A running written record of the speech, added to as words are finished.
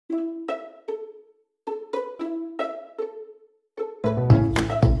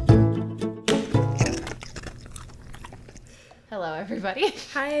everybody.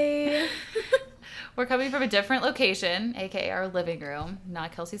 Hi. We're coming from a different location, aka our living room,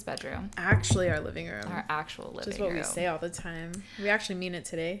 not Kelsey's bedroom. Actually, our living room. Our actual living room. Which is what we say all the time. We actually mean it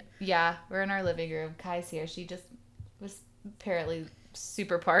today. Yeah, we're in our living room. Kai's here. She just was apparently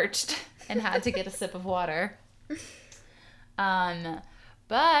super parched and had to get a sip of water.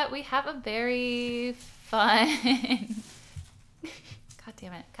 But we have a very fun... God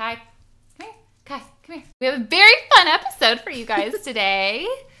damn it. Kai, come here. Kai, come here. We have a very fun episode for you guys today.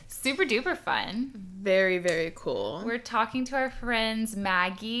 Super duper fun. Very, very cool. We're talking to our friends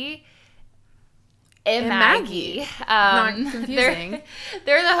Maggie and Maggie. Not confusing.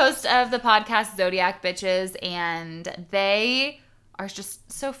 They're the host of the podcast Zodiac Bitches, and they are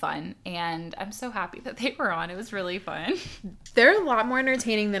just so fun, and I'm so happy that they were on. It was really fun. They're a lot more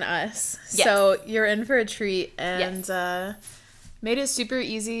entertaining than us. Yes. So you're in for a treat, and Yes. made it super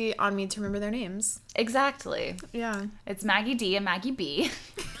easy on me to remember their names. Exactly. Yeah. It's Maggie D and Maggie B.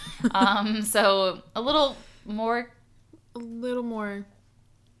 So a little more... A little more.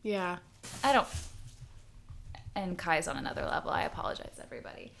 Yeah. And Kai's on another level. I apologize,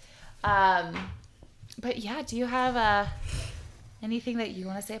 everybody. But yeah, do you have anything that you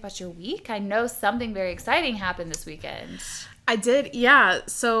want to say about your week? I know something very exciting happened this weekend. I did. Yeah.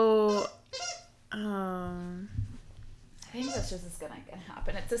 So, I think that's just gonna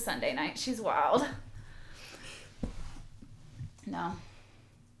happen. It's a Sunday night. She's wild. No.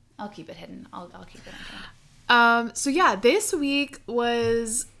 I'll keep it hidden. I'll keep it hidden. So yeah, this week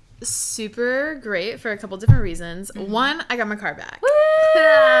was super great for a couple different reasons. Mm-hmm. One, I got my car back.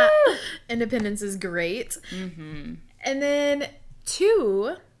 Independence is great. Mm-hmm. And then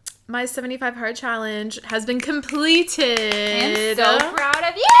two, my 75 hard challenge has been completed. I'm so proud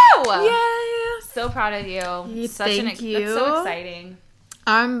of you. Yay! So proud of you. Thank you. That's so exciting.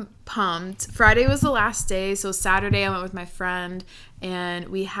 I'm pumped. Friday was the last day, so Saturday I went with my friend and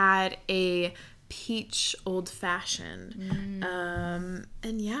we had a peach old fashioned.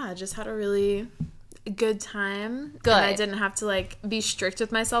 And yeah, just had a really good time. Good. And I didn't have to be strict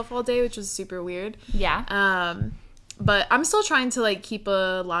with myself all day, which was super weird. Yeah. But I'm still trying to keep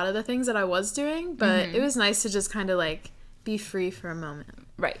a lot of the things that I was doing, but it was nice to just kind of be free for a moment.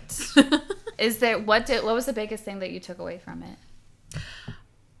 Right. What was the biggest thing that you took away from it?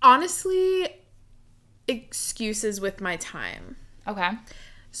 Honestly, excuses with my time. Okay.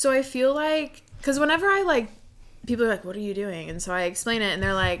 So I feel because whenever people are like, what are you doing? And so I explain it and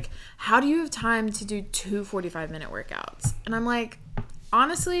they're like, how do you have time to do 2 45-minute workouts? And I'm like,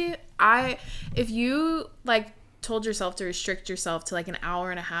 honestly, if you told yourself to restrict yourself to an hour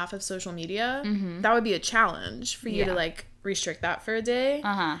and a half of social media, that would be a challenge for you to restrict that for a day.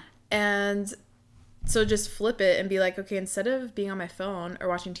 And so just flip it and be like, okay, instead of being on my phone or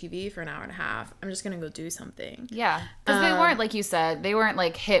watching TV for an hour and a half, I'm just going to go do something. Yeah. Because they weren't, like you said, they weren't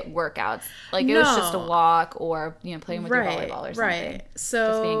HIIT workouts. It was just a walk or, playing with your volleyball or something. Right.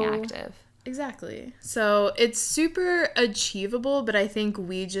 So just being active. Exactly. So it's super achievable, but I think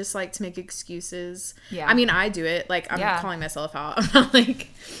we just like to make excuses. Yeah. I mean, I do it. I'm calling myself out. I'm not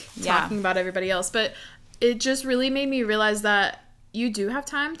talking about everybody else. But it just really made me realize that you do have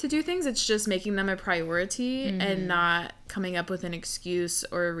time to do things. It's just making them a priority and not coming up with an excuse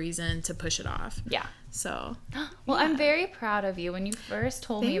or a reason to push it off. Yeah. So, well, I'm very proud of you. When you first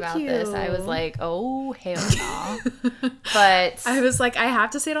told me about this, I was like, oh, hell no. But I was like, I have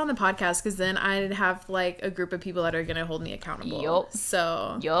to say it on the podcast because then I'd have a group of people that are going to hold me accountable. Yup.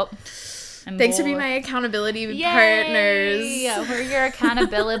 So, yup. Thanks for being my accountability partners. Yeah, we're your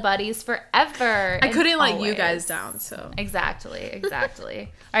accountability buddies forever. I couldn't let you guys down, so. Exactly.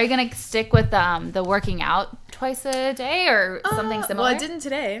 Are you going to stick with the working out twice a day or something similar? Well, I didn't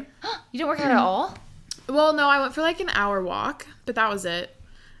today. You didn't work out at all? Well, no, I went for an hour walk, but that was it.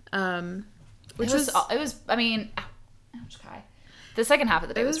 Ouch, Kai. The second half of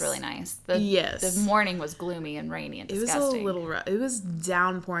the day was really nice. The morning was gloomy and rainy and disgusting. It was a little rough. It was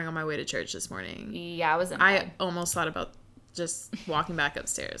downpouring on my way to church this morning. Yeah, I was in bed. I almost thought about just walking back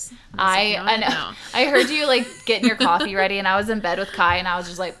upstairs. I know. I heard you getting your coffee ready, and I was in bed with Kai, and I was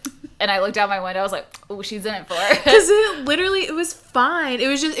just and I looked out my window. I was like, "Oh, she's in it for it." Because it was fine. It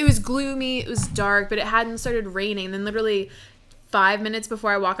was gloomy. It was dark, but it hadn't started raining. Then literally 5 minutes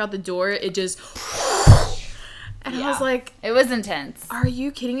before I walk out the door, it just. And I was like... It was intense. Are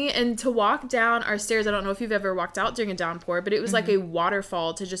you kidding me? And to walk down our stairs, I don't know if you've ever walked out during a downpour, but it was like a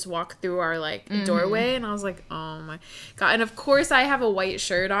waterfall to just walk through our doorway. And I was like, oh my God. And of course I have a white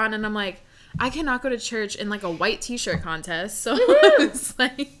shirt on and I'm like, I cannot go to church in a white t-shirt contest. So I was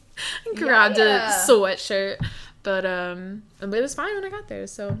I grabbed a sweatshirt. But it was fine when I got there.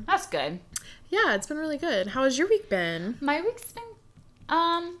 So that's good. Yeah, it's been really good. How has your week been? My week's been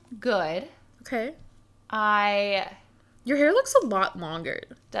Good. Okay. I Your hair looks a lot longer.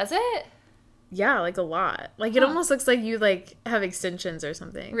 Does it? Yeah, like a lot. Like it almost looks like you like have extensions or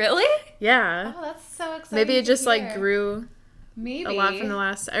something. Really? Yeah. Oh, that's so exciting. Maybe it to just like hear. grew Maybe a lot from the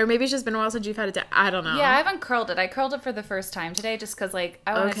last, or maybe it's just been a while since you've had it. I don't know. Yeah, I haven't curled it. I curled it for the first time today just because, like,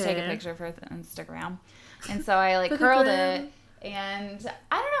 I wanted to take a Okay. picture for the Instagram. And so I, like, For the curled gram. it. And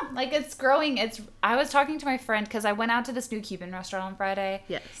I don't know. Like, it's growing. I was talking to my friend because I went out to this new Cuban restaurant on Friday.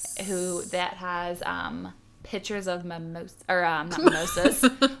 Yes. That has pictures of not mimosas,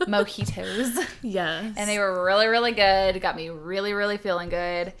 mojitos. Yes. And they were really, really good. Got me really, really feeling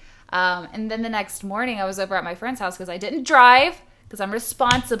good. And then the next morning, I was over at my friend's house because I didn't drive because I'm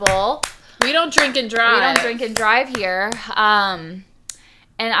responsible. We don't drink and drive. We don't drink and drive here.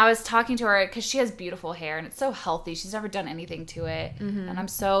 And I was talking to her because she has beautiful hair and it's so healthy. She's never done anything to it. Mm-hmm. And I'm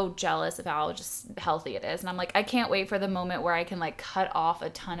so jealous of how just healthy it is. And I'm like, I can't wait for the moment where I can like cut off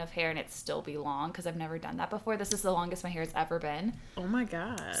a ton of hair and it still be long because I've never done that before. This is the longest my hair has ever been. Oh my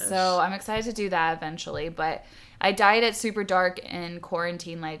gosh. So I'm excited to do that eventually. But I dyed it super dark in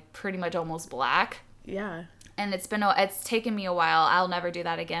quarantine, like pretty much almost black. Yeah. And it's taken me a while. I'll never do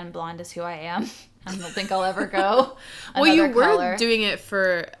that again. Blonde is who I am. I don't think I'll ever go Well, you another were color. doing it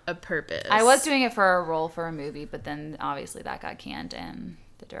for a purpose. I was doing it for a role for a movie, but then obviously that got canned and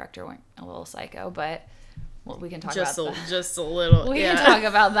the director went a little psycho. But we can talk about that. Just a little. We yeah. can talk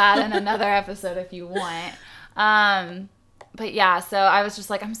about that in another episode if you want. But yeah, so I was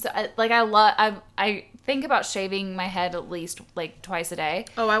just like, I think about shaving my head at least like twice a day.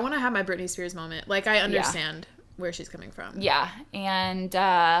 Oh, I want to have my Britney Spears moment. Like I understand where she's coming from. Yeah, and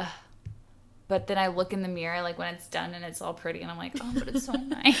but then I look in the mirror like when it's done and it's all pretty and I'm like, oh, but it's so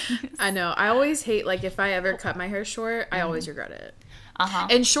nice. I know. I always hate like if I ever cut my hair short, I always regret it. Uh-huh.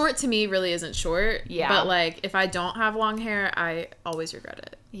 And short to me really isn't short. Yeah. But like if I don't have long hair, I always regret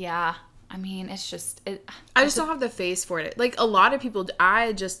it. Yeah. I mean, it's just I just don't have the face for it. Like a lot of people,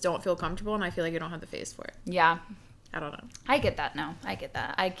 I just don't feel comfortable, and I feel like I don't have the face for it. Yeah. I don't know. I get that. No, I get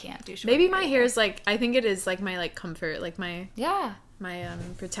that. I can't do short Maybe my hair is like, I think it is like my like comfort, like my Yeah.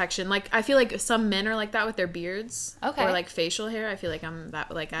 protection. Like I feel like some men are like that with their beards. Okay. Or like facial hair. I feel like I'm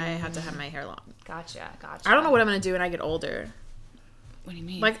that. Like I have to have my hair long. Gotcha. I don't know what I'm gonna do when I get older. What do you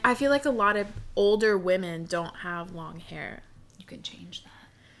mean? Like I feel like a lot of older women don't have long hair. You can change that.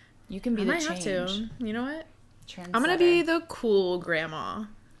 You can be I the might change. have to. You know what? Trendsetter. I'm gonna be the cool grandma.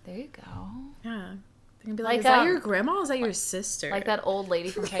 There you go. Yeah. They're gonna be like, Like, is that your grandma? Or is that your sister? Like that old lady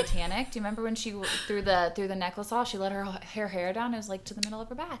from Titanic. Do you remember when she threw the necklace off? She let her hair down. It was like to the middle of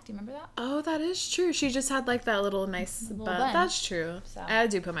her back. Do you remember that? Oh, that is true. She just had like that little nice Little bun. bun. That's true. So. I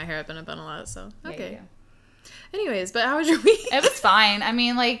do put my hair up in a bun a lot, so Yeah, you okay. do. Anyways, but how was your week? It was fine. I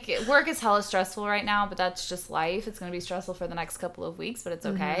mean, like, work is hella stressful right now, but that's just life. It's going to be stressful for the next couple of weeks, but it's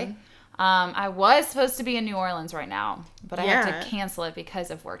okay. I was supposed to be in New Orleans right now, but I had Yeah. to cancel it because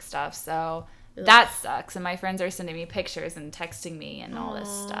of work stuff, so that sucks. And my friends are sending me pictures and texting me and all this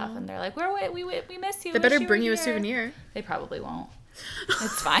stuff, and they're like, we miss you. They Wish better were bring you a here." souvenir. They probably won't.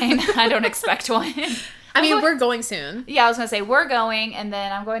 It's fine. I don't expect one. I mean, we're going soon. Yeah, I was going to say, we're going, and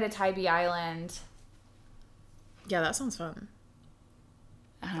then I'm going to Tybee Island. Yeah, that sounds fun.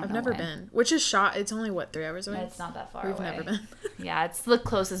 I don't I've know never when. been. Which is shot. It's only what, 3 hours away? It's not that far We've away. never been. Yeah, it's the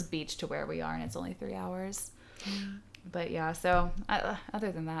closest beach to where we are, and it's only 3 hours. But yeah, so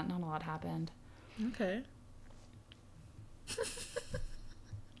other than that, not a lot happened. Okay.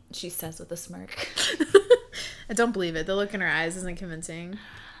 She says with a smirk. I don't believe it. The look in her eyes isn't convincing.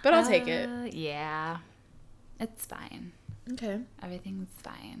 But I'll take it. Yeah, it's fine. Okay. Everything's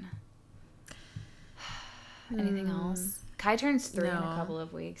fine. Anything else? Kai turns 3 in a No. couple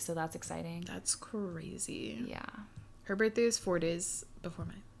of weeks, so that's exciting. That's crazy. Yeah. Her birthday is 4 days before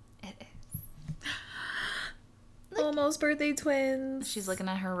mine. It is. Almost birthday twins. She's looking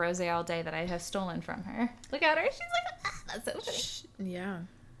at her rosé all day that I have stolen from her. Look at her. She's like, that's so funny. Yeah.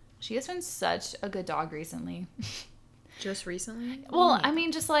 She has been such a good dog recently. Just recently? Well, I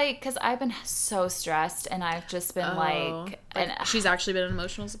mean, just like, because I've been so stressed and I've just been and she's actually been an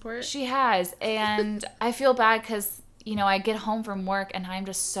emotional support? she has. And I feel bad because, you know, I get home from work and I'm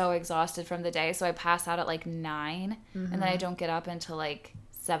just so exhausted from the day. So I pass out at like 9 and then I don't get up until like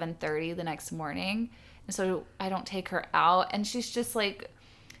 7:30 the next morning. And so I don't take her out. And she's just like,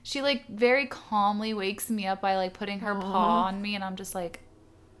 she like very calmly wakes me up by like putting her paw on me. And I'm just like,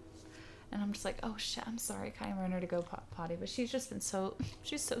 oh shit, I'm sorry, Kai, I'm running her to go potty. But she's just been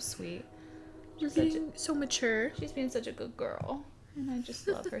she's so sweet. You're getting so mature. She's been such a good girl. And I just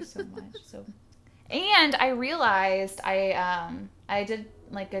love her so much. So, and I realized I did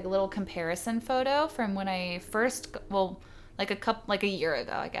like a little comparison photo from when I first, like a year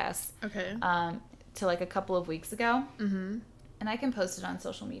ago, I guess. Okay. To like a couple of weeks ago. Mm-hmm. And I can post it on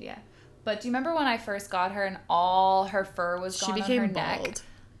social media. But do you remember when I first got her and all her fur was gone She became on her bald. neck?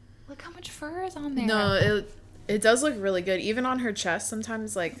 Look how much fur is on there. No, it does look really good. Even on her chest,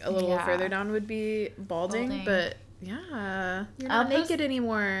 sometimes like a little Yeah. further down would be balding. But yeah, you're not naked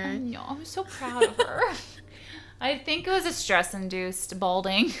anymore. No, I'm so proud of her. I think it was a stress-induced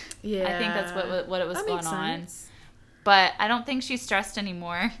balding. Yeah. I think that's what it was That going makes on. sense. But I don't think she's stressed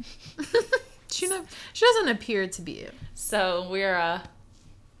anymore. She doesn't appear to be. So we're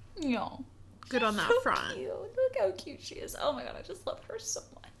Good on that so front. Cute. Look how cute she is. Oh my god, I just love her so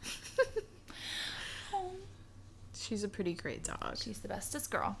much. Oh, She's a pretty great dog. she's the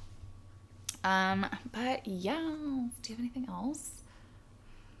bestest girl. But yeah, do you have anything else?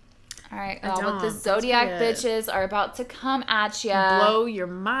 All right, I the don't. Zodiac That's bitches are about to come at you. Blow your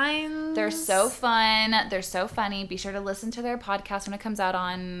mind. They're so fun. They're so funny. Be sure to listen to their podcast when it comes out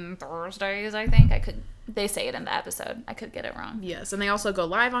on Thursdays, I think. They say it in the episode. I could get it wrong. Yes, and they also go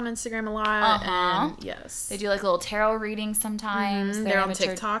live on Instagram a lot. Uh-huh. And yes. They do like little tarot readings sometimes. They're on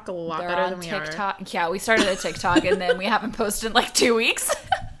TikTok a lot better than we are. TikTok. Yeah, we started a TikTok and then we haven't posted in like 2 weeks.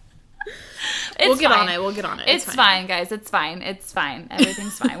 We'll get fine. on it. It's fine, guys. It's fine.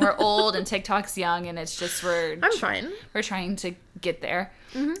 Everything's fine. We're old and TikTok's young, and it's just I'm fine. We're trying to get there.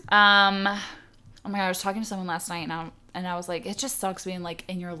 Mm-hmm. Oh my god, I was talking to someone last night, and I was like, it just sucks being like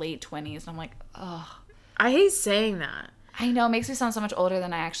in your late 20s. And I'm like, oh. I hate saying that. I know, it makes me sound so much older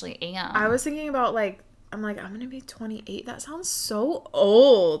than I actually am. I was thinking about I'm gonna be 28. That sounds so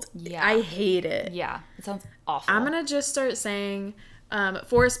old. Yeah. I hate it. Yeah, it sounds awful. I'm gonna just start saying,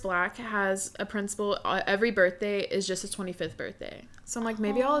 Forrest Black has a principle. Every birthday is just his 25th birthday. So I'm like,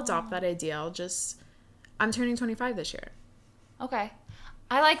 maybe I'll adopt that idea. I'm turning 25 this year. Okay.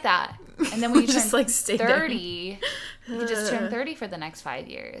 I like that. And then when you Just, turn like, stay 30, you can just turn 30 for the next 5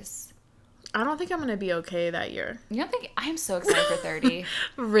 years. I don't think I'm gonna be okay that year. You don't think I'm so excited for 30?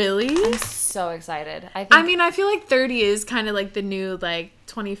 Really? I'm so excited. I feel like 30 is kind of like the new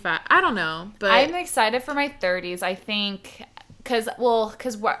 25. I don't know, but I'm excited for my 30s. I think because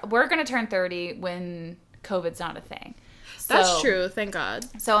we're gonna turn 30 when COVID's not a thing. that's true. Thank God.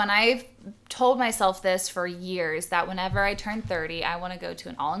 So, and I've told myself this for years that whenever I turn 30, I want to go to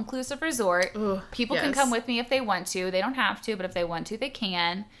an all-inclusive resort. Ooh, People can yes. come with me if they want to. They don't have to, but if they want to, they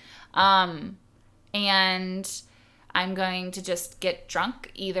can. And I'm going to just get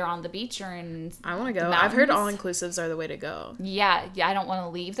drunk either on the beach or in I want to go. the I've heard mountains. all-inclusives are the way to go. Yeah, I don't want to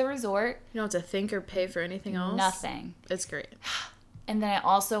leave the resort. You don't have to think or pay for anything else. Nothing. It's great. And then I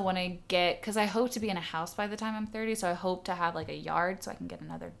also want to get, because I hope to be in a house by the time I'm 30, so I hope to have like a yard so I can get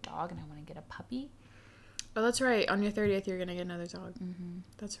another dog, and I want to get a puppy. Oh, that's right. On your 30th, you're going to get another dog. Mm-hmm.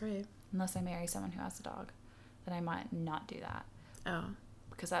 That's right. Unless I marry someone who has a dog. Then I might not do that, Oh.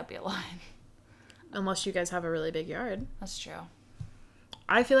 because that'd be a lot. Unless you guys have a really big yard. That's true.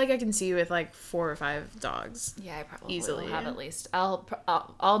 I feel like I can see you with 4 or 5 dogs. Yeah, I probably Easily. will have at least.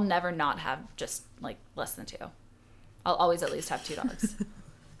 I'll never not have just less than 2. I'll always at least have 2 dogs.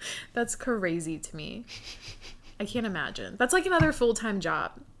 That's crazy to me. I can't imagine. That's like another full-time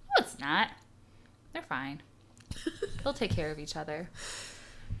job. No, it's not. They're fine. They'll take care of each other.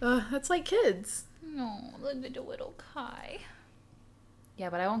 That's like kids. No, the little Kai. Yeah,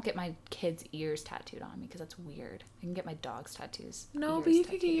 but I won't get my kids' ears tattooed on me because that's weird. I can get my dog's tattoos. No, ears but you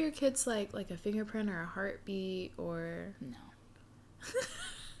could tattooed. get your kids like a fingerprint or a heartbeat or... No.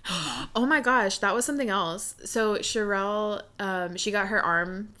 Oh my gosh, that was something else. So Sherelle, she got her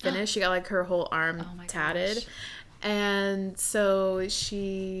arm finished. She got her whole arm Oh my tatted. gosh. And so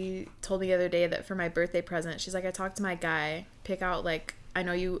she told me the other day that for my birthday present, she's like, I talked to my guy, pick out I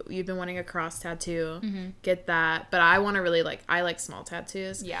know you've been wanting a cross tattoo, get that, but I want to really I like small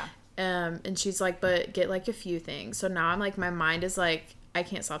tattoos. Yeah. And she's like, but get a few things. So now I'm my mind is I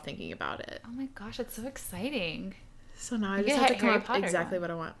can't stop thinking about it. Oh my gosh, that's so exciting. So now I You just get have to come Harry up Potter exactly one.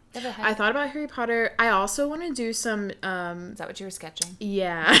 what I want. Yeah, but I thought about Harry Potter. I also want to do some Is that what you were sketching?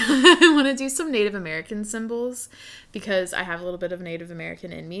 yeah, I want to do some Native American symbols because I have a little bit of Native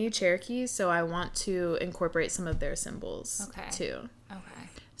American in me, Cherokee, so I want to incorporate some of their symbols too. Okay.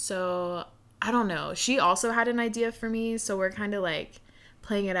 So, I don't know. She also had an idea for me, so we're kind of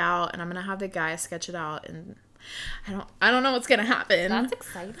playing it out, and I'm going to have the guy sketch it out, and I don't know what's going to happen. That's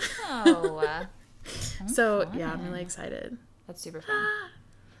exciting though. So, yeah, I'm really excited. That's super fun.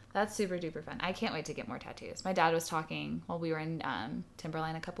 That's super duper fun. I can't wait to get more tattoos. My dad was talking while we were in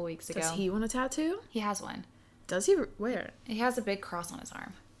Timberline a couple weeks ago. Does he want a tattoo? He has one. Does he? Where? He has a big cross on his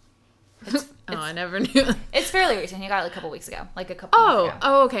arm. I never knew. It's fairly recent. He got it a couple weeks ago. Like a couple months ago.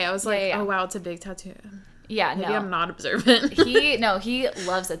 Oh, okay. I was like, Yeah. oh, wow, it's a big tattoo. Yeah, Maybe no. I'm not observant. He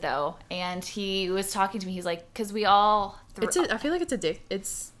loves it though. And he was talking to me. He's like, because we all... I feel like it's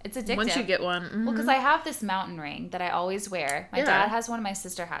addictive. Once you get one. Mm-hmm. Well, because I have this mountain ring that I always wear. My dad has one, my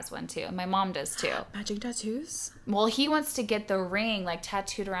sister has one too, and my mom does too. Matching tattoos? Well, he wants to get the ring like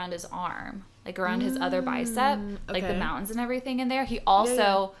tattooed around his arm, like around his other bicep, like the mountains and everything in there. He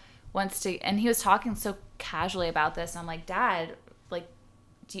also wants to, and he was talking so casually about this. And I'm like, Dad, like,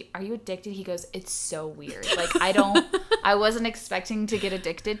 are you addicted? He goes, it's so weird. Like, I wasn't expecting to get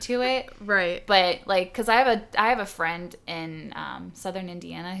addicted to it. Right. But like, cause I have a friend in Southern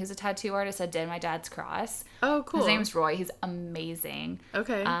Indiana who's a tattoo artist that did my dad's cross. Oh, cool. His name's Roy. He's amazing.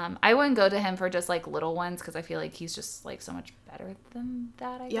 Okay. I wouldn't go to him for just like little ones because I feel like he's just like so much better than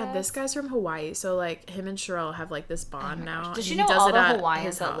that. I guess. This guy's from Hawaii, so like him and Sherelle have like this bond now. Does she know all the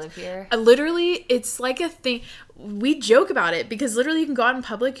Hawaiians that live here? Literally, it's like a thing. We joke about it because literally you can go out in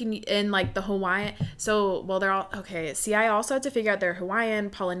public and like the Hawaiian. So well, they're all okay. See, I also had to figure out they're Hawaiian,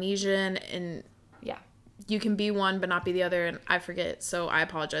 Polynesian, and you can be one but not be the other, and I forget, so I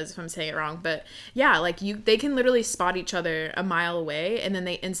apologize if I'm saying it wrong. But yeah, like they can literally spot each other a mile away and then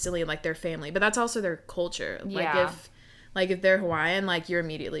they instantly like their family. But that's also their culture. Like if they're Hawaiian, like you're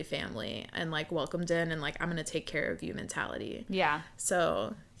immediately family and like welcomed in and like I'm gonna take care of you mentality. Yeah.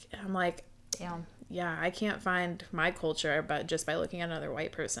 So I'm like, damn. Yeah, I can't find my culture but just by looking at another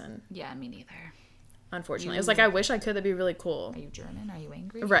white person. Yeah, me neither. Unfortunately. It's like I wish I could. That'd be really cool. Are you German? Are you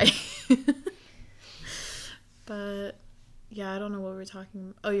angry? Right. But yeah, I don't know what we're talking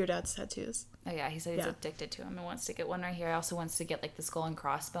about. Oh, your dad's tattoos. Oh yeah, he said he's addicted to them and wants to get one right here. He also wants to get like the skull and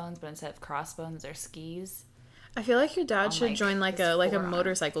crossbones, but instead of crossbones, they're skis. I feel like your dad should join like a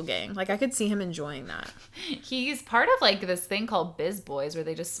motorcycle gang. Like I could see him enjoying that. He's part of like this thing called Biz Boys where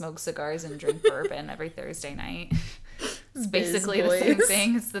they just smoke cigars and drink bourbon every Thursday night. It's basically the same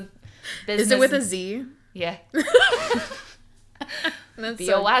thing. It's the business. Is it with a Z? Yeah.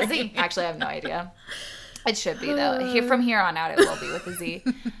 B-O-Y-Z. Actually, I have no idea. It should be though. From here on out, it will be with a Z.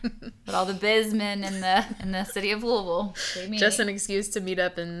 But all the bizmen in the city of Louisville, just an excuse to meet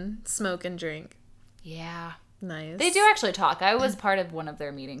up and smoke and drink. Yeah, nice. They do actually talk. I was part of one of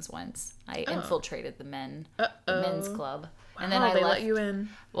their meetings once. I infiltrated the men's club, and then I let you in.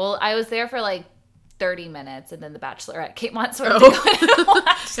 Well, I was there for like 30 minutes, and then the Bachelorette came on, so I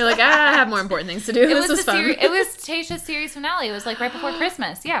You're like, I have more important things to do. This was fun. It was Tayshia's series finale. It was like right before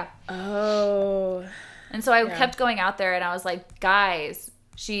Christmas. Yeah. Oh. And so I kept going out there, and I was like, guys,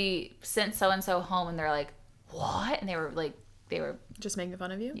 she sent so-and-so home, and they're like, what? And they were just making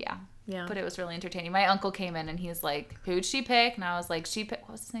fun of you? Yeah. Yeah. But it was really entertaining. My uncle came in, and he's like, who'd she pick? And I was like,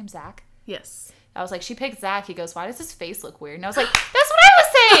 what was his name, Zach? Yes. I was like, she picked Zach. He goes, why does his face look weird? And I was like, that's what I was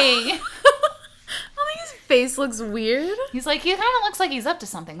saying. His face looks weird. He's like, he kind of looks like he's up to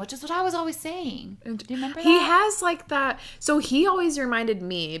something, which is what I was always saying. Do you remember that? He has like that. So he always reminded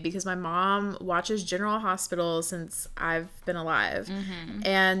me, because my mom watches General Hospital since I've been alive. Mm-hmm.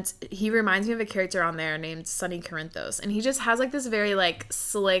 And he reminds me of a character on there named Sonny Corinthos. And he just has like this very like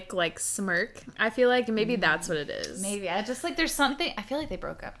slick like smirk. I feel like maybe that's what it is. Maybe. I just like there's something. I feel like they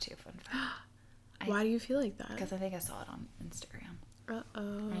broke up too. Fun fact. Why do you feel like that? Because I think I saw it on Instagram.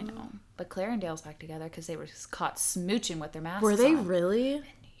 Uh-oh. I know. But Claire and Dale's back together because they were caught smooching with their masks on. Were they on. really? In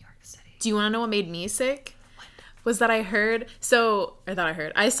New York City. Do you want to know what made me sick? What? Was that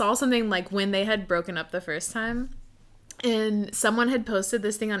I saw something like when they had broken up the first time. And someone had posted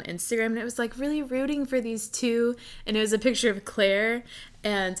this thing on Instagram, and it was like really rooting for these two. And it was a picture of Claire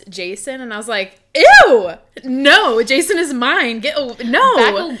and Jason, and I was like, ew! No, Jason is mine. No!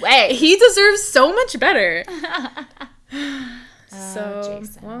 Back away. He deserves so much better.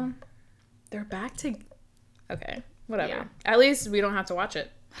 Jason. Well, they're back to... Okay, whatever. Yeah. At least we don't have to watch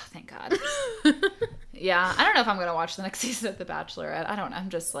it. Oh, thank God. Yeah, I don't know if I'm going to watch the next season of The Bachelorette. I don't know. I'm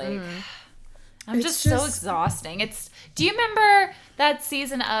just like... It's so exhausting. Do you remember that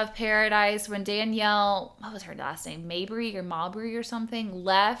season of Paradise when Danielle, what was her last name? Mabry or something,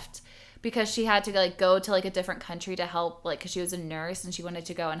 left because she had to like go to like a different country to help, like, because she was a nurse and she wanted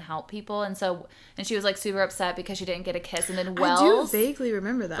to go and help people, and she was like super upset because she didn't get a kiss, and then Wells, I do vaguely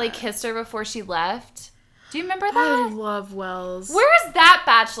remember that, like kissed her before she left. Do you remember that? I love Wells. Where's that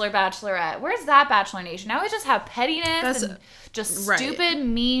Bachelorette? Where's that Bachelor Nation? Now we just have pettiness and just stupid,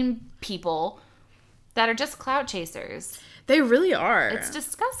 mean people that are just clout chasers. They really are. It's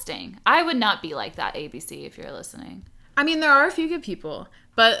disgusting. I would not be like that, ABC, if you're listening. I mean, there are a few good people.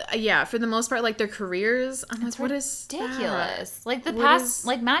 But, yeah, for the most part, like, their careers, I'm like, what is ridiculous. Like,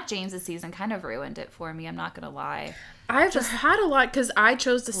 like, Matt James' season kind of ruined it for me. I'm not going to lie. I've just had a lot, because I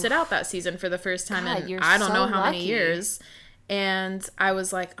chose to sit out that season for the first time in I don't know how many years. And I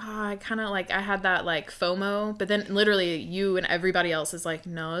was like, oh, I kind of like, I had that like FOMO, but then literally you and everybody else is like,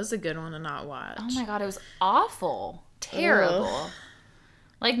 no, it's a good one to not watch. Oh my God, it was awful. Terrible. Ugh.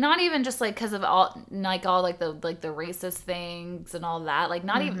 Like, not even just like because of all like the racist things and all that. Like,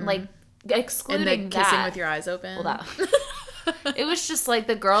 not even like excluding and the kissing with your eyes open. Well, that it was just like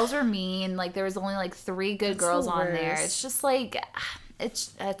the girls were mean. Like, there was only like 3 good girls on there. It's just like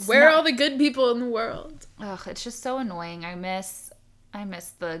it's where are all the good people in the world? Ugh, it's just so annoying. I miss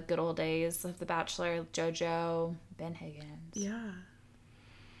the good old days of The Bachelor, JoJo, Ben Higgins. Yeah.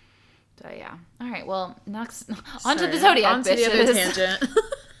 So yeah. All right. Well, next onto the Zodiac onto bitches. The other tangent.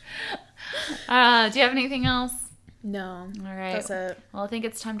 Do you have anything else? No. All right. That's it. Well, I think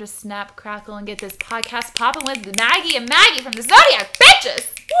it's time to snap, crackle, and get this podcast popping with Maggie and Maggie from the Zodiac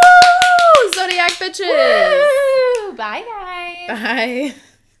Bitches. Woo! Zodiac Bitches. Woo! Bye, guys. Bye.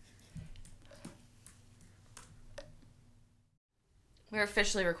 We're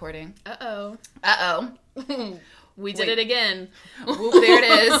officially recording. Uh-oh. We did Wait. it again. Whoop, there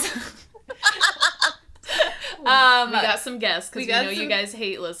it is. We got some guests because we know some... you guys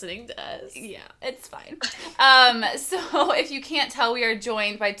hate listening to us. Yeah, it's fine. So if you can't tell, we are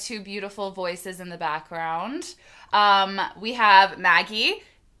joined by 2 beautiful voices in the background. We have Maggie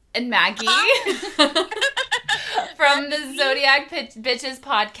and Maggie from the Zodiac Bitches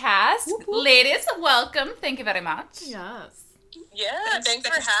podcast. Woo-hoo. Ladies, welcome. Thank you very much. Yes. Yeah, thanks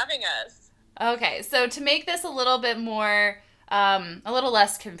for having us. Okay, so to make this a little bit more, a little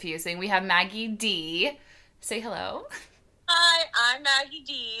less confusing, we have Maggie D. Say hello. Hi, I'm Maggie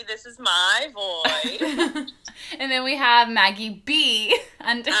D. This is my voice. And then we have Maggie B.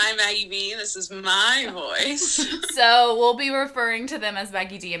 I'm Maggie B. This is my voice. So we'll be referring to them as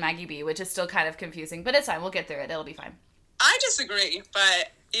Maggie D and Maggie B, which is still kind of confusing, but it's fine. We'll get through it. It'll be fine. I disagree,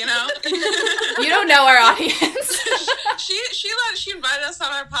 but, you know. You don't know our audience. She invited us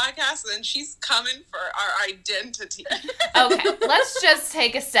on our podcast, and then she's coming for our identity. Okay, let's just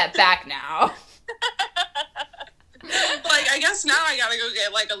take a step back now. Like, I guess now I gotta go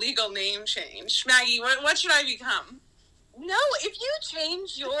get, like, a legal name change. Maggie, what should I become? No, if you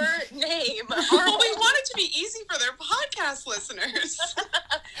change your name. Well, we want it to be easy for their podcast listeners.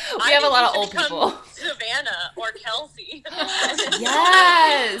 We have a lot of old people. Savannah or Kelsey.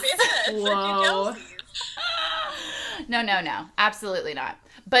 Yes. Whoa. No. Absolutely not.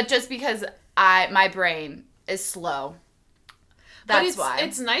 But just because my brain is slow. That's why.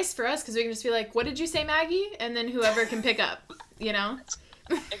 It's nice for us because we can just be like, what did you say, Maggie? And then whoever can pick up, you know?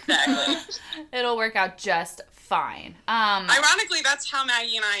 Exactly. It'll work out just fine. Ironically, that's how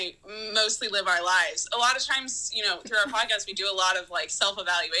Maggie and I mostly live our lives. A lot of times, you know, through our podcast, we do a lot of, like,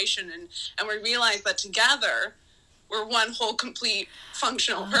 self-evaluation, and we realize that together we're one whole, complete,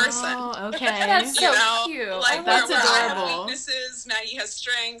 functional person. Oh, okay. That's so cute. Like, that's where I adorable. have weaknesses, Maggie has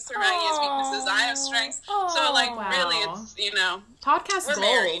strengths, or Maggie has weaknesses, I have strengths. So, like, really, it's, you know. Podcast we're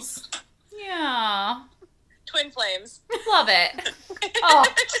goals. Married. Yeah. Twin flames. Love it. Oh,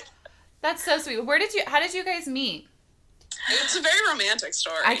 that's so sweet. How did you guys meet? It's a very romantic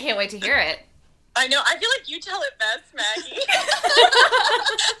story. I can't wait to hear it. I know. I feel like you tell it best, Maggie.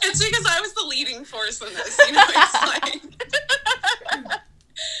 It's because I was the leading force in this. You know, it's like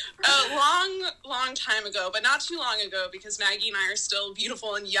a long time ago, but not too long ago, because Maggie and I are still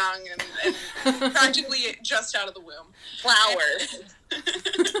beautiful and young and practically just out of the womb. Flowers.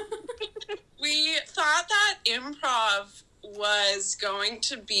 We thought that improv was going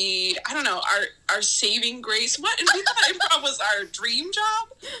to be, I don't know, our saving grace. We thought improv was our dream job.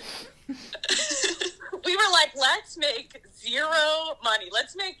 We were like, let's make zero money.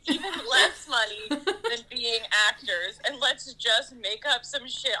 Let's make even less money than being actors, and let's just make up some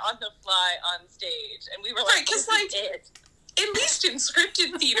shit on the fly on stage. And we were like, right, because, this like, is it. At least in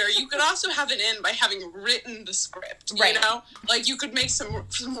scripted theater, you could also have an in by having written the script, right. You know? Like, you could make some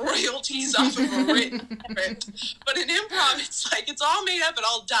royalties off of a written script. But in improv, it's like, it's all made up, it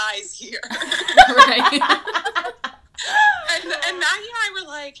all dies here. Right. And Maggie and I were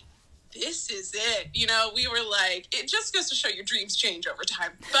like, this is it. You know, we were like, it just goes to show your dreams change over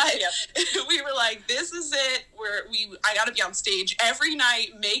time. But we were like, this is it. I got to be on stage every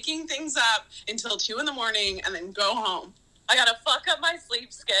night making things up until 2 a.m. and then go home. I gotta fuck up my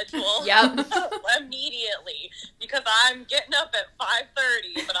sleep schedule. Yep. Immediately, because I'm getting up at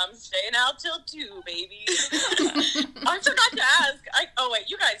 5:30, but I'm staying out till 2, baby. I forgot to ask. Oh wait,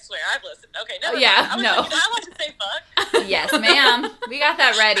 you guys swear I've listened. Okay, never mind. Yeah, I was no. like, did I want to say fuck? Yes, ma'am. We got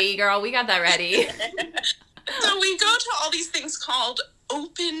that ready, girl. We got that ready. So we go to all these things called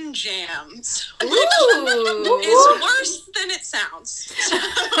open jams. Ooh. It's worse than it sounds. So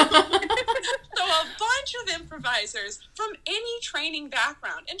a bunch of improvisers improvisers from any training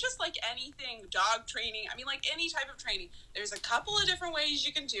background. And just like anything, dog training, I mean, like any type of training, there's a couple of different ways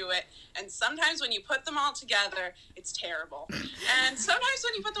you can do it. And sometimes when you put them all together, it's terrible. And sometimes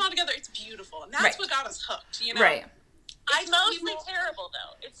when you put them all together, it's beautiful. And that's what got us hooked, you know? Right. It's mostly terrible,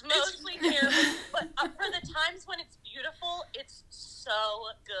 though. It's mostly terrible. But for the times when it's beautiful, it's so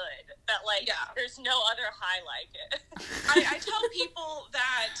good that, like, there's no other high like it. I tell people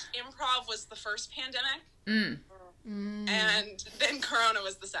that improv was the first pandemic. And then Corona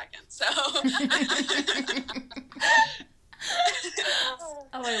was the second. So...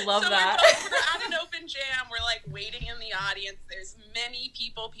 Oh, I love so that. We're at an open jam. We're, like, waiting in the audience. There's many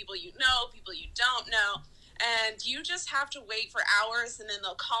people you know, people you don't know. And you just have to wait for hours, and then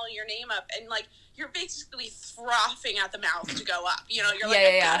they'll call your name up, and like you're basically frothing at the mouth to go up. You know, you're like,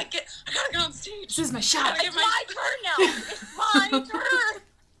 I gotta get on stage. This is my shot. It's my turn now. It's my turn.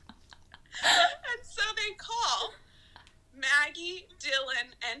 And so they call Maggie,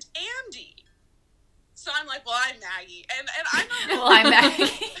 Dylan, and Andy. So I'm like, well, I'm Maggie, and I'm I'm Maggie.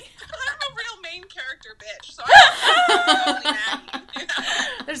 I'm a real main character bitch, so I'm only Maggie. You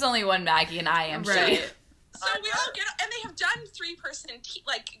know? There's only one Maggie, and I am Right. she. So we all get, and they have done 3-person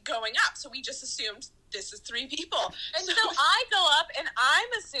going up. So we just assumed this is 3 people. And so I go up, and I'm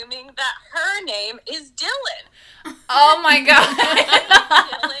assuming that her name is Dylan. Oh my god.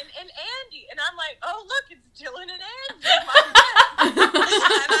 Dylan and Andy, and I'm like, oh look, it's Dylan and Andy. And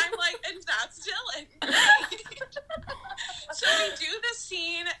I'm like, and that's Dylan. So we do the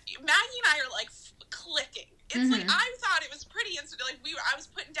scene. Maggie and I are like clicking. It's like I thought it was pretty instant. Like I was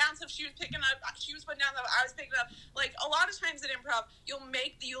putting down stuff, she was picking up. She was putting down stuff, I was picking up. Like a lot of times in improv,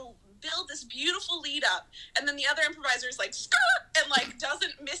 you'll build this beautiful lead up, and then the other improviser is like skirt and like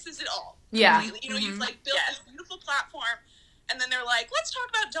misses it all. Yeah. Completely. You know, you've like built this beautiful platform, and then they're like, let's talk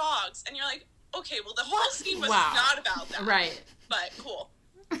about dogs, and you're like, okay, well the whole scene was not about that, Right? But cool.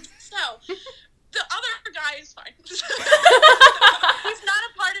 So the other guy is fine. He's not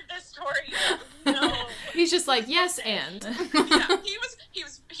a part of this story. No. He's just like, yes, and. Yeah,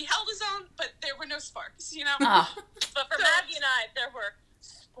 he held his own, but there were no sparks, you know? Oh, But for Maggie and I, there were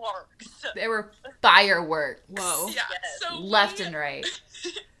sparks. there were fireworks. Whoa. Yeah. Yes. So Left and right.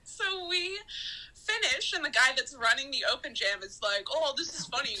 So we finish, and the guy that's running the open jam is like, oh, this is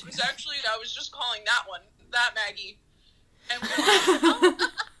funny, because actually I was just calling that Maggie. And we're like, oh,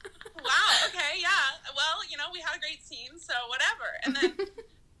 wow, okay, yeah. Well, you know, we had a great scene, so whatever. And then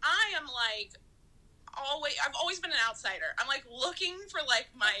I am like, I've always been an outsider. I'm like looking for like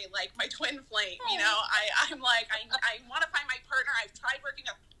my twin flame, you know. I'm like I want to find my partner. I've tried working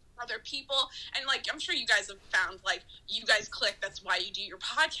with other people, and like I'm sure you guys have found like you guys click. That's why you do your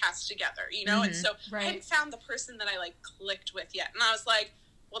podcast together, you know. And so I hadn't found the person that I like clicked with yet, and I was like,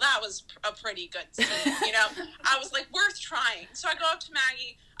 well, that was a pretty good scene, you know. I was like, worth trying. So I go up to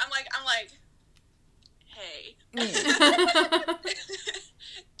Maggie. I'm like, hey,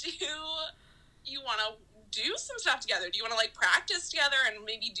 do you want to do some stuff together? Do you want to like practice together and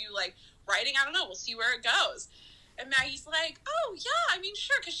maybe do like writing? I don't know. We'll see where it goes. And Maggie's like, oh yeah, I mean,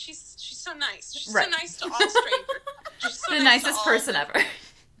 sure, because she's so nice. She's so nice to all strangers. She's so The nice nicest person ever.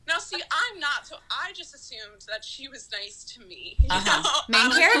 Now, see, I'm not, so I just assumed that she was nice to me. You know?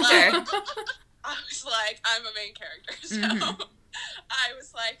 Main character. I was like, I'm a main character, so I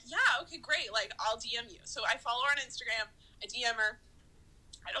was like, yeah, okay, great, like, I'll DM you. So I follow her on Instagram, I DM her,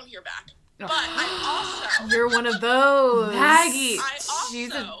 I don't hear back. But I also... You're one of those. Maggie. I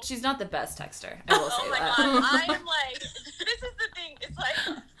also... She's not the best texter. I will say Oh my that. god, I am like, this is the thing, it's like,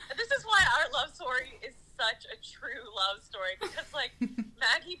 this is why our love story is such a true love story, because like,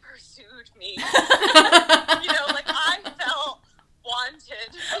 Maggie pursued me. You know, like, I felt wanted,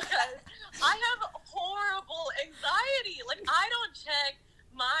 because I have horrible anxiety. Like, I don't check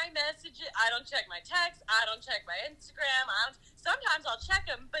my messages, I don't check my texts, I don't check my Instagram, sometimes I'll check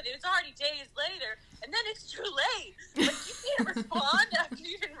them, but it's already days later, and then it's too late. Like, you can't respond after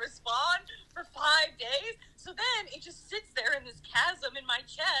you didn't respond for 5 days, so then it just sits there in this chasm in my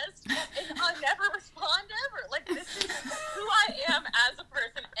chest, and I never respond ever. Like, this is who I am as a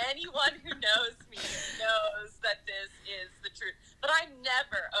person. Anyone who knows me knows that this is the truth. But I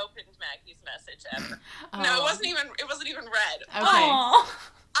never opened Maggie's message ever. No, it wasn't even read. Okay.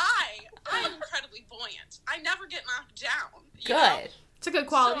 I'm incredibly buoyant. I never get knocked down. You know? Good. It's a good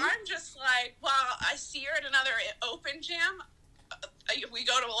quality. So I'm just like, well, I see her at another open jam. We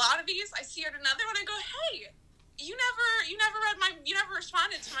go to a lot of these. I see her at another one. I go, hey, you never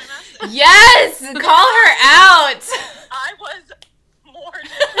responded to my message. Yes! Call her out! I was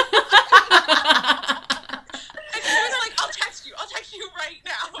mourning. And she was like, I'll text you right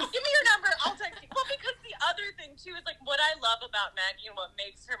now. Give me your number, I'll text you. Well, because the other other thing too is like what I love about Maggie and what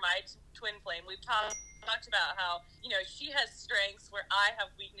makes her my twin flame. We've talked about how, you know, she has strengths where I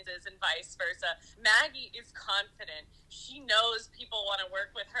have weaknesses and vice versa. Maggie is confident. She knows people want to work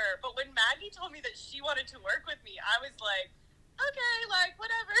with her. But when Maggie told me that she wanted to work with me, I was like, okay, like,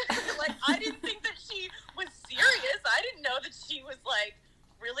 whatever. Like, I didn't think that she was serious. I didn't know that she was, like,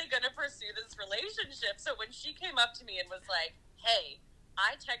 really going to pursue this relationship. So when she came up to me and was like, hey,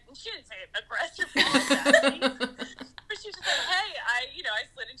 she didn't say it aggressively like that. But she was just like, hey, I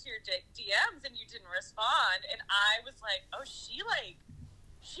slid into your DMs and you didn't respond. And I was like, oh, she means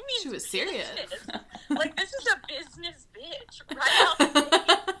she was serious. Like, this is a business bitch right out the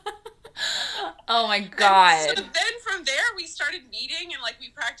gate. Oh my God. So then from there we started meeting and like we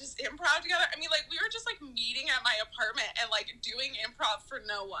practiced improv together. I mean, like we were just like meeting at my apartment and like doing improv for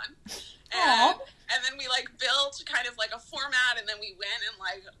no one. And then we like built kind of like a format, and then we went and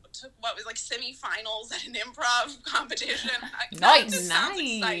like took what was like semifinals at an improv competition. Nice.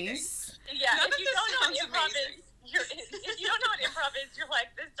 Yeah, if you don't know what improv is, you're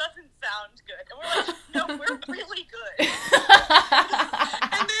like, this doesn't sound good. And we're like, no, we're really good.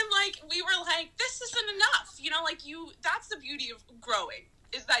 And then like we were like, this isn't enough. You know, like that's the beauty of growing,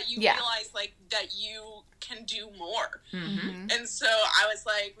 is that you realize like that you can do more. Mm-hmm. And so I was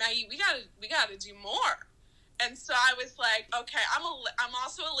like, Maggie, we gotta do more. And so I was like, okay, I'm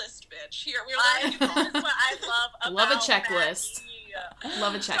also a list bitch. Here we're like, this is what I love about a checklist. Maggie.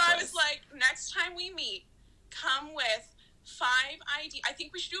 Love a checklist. So I was like, next time we meet, come with 5 ideas. I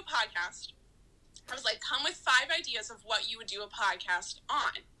think we should do a podcast. I was like, come with 5 ideas of what you would do a podcast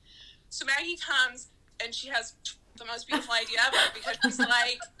on. So Maggie comes and she has the most beautiful idea ever, because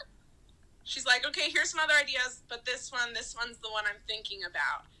she's like, okay, here's some other ideas, but this one's the one I'm thinking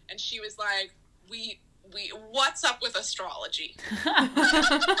about. And she was like, what's up with astrology? And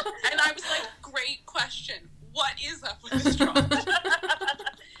I was like, great question. What is up with astrology?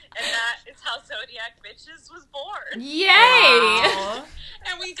 And that is how Zodiac Bitches was born. Yay! Wow.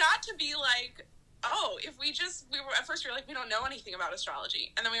 And we got to be like, oh, at first we were like, we don't know anything about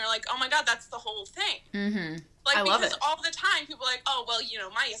astrology. And then we were like, oh my God, that's the whole thing. Mm-hmm. Like, I love because it. all the time people are like, oh, well, you know,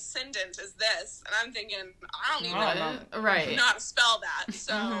 my ascendant is this. And I'm thinking, I don't even know how to spell that.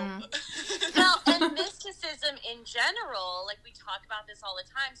 So. Mm-hmm. Well, and mysticism in general, like we talk about this all the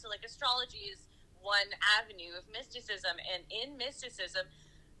time. So like astrology is one avenue of mysticism. And in mysticism,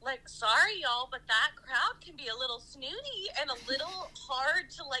 like, sorry, y'all, but that crowd can be a little snooty and a little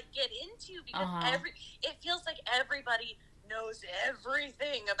hard to, like, get into because it feels like everybody knows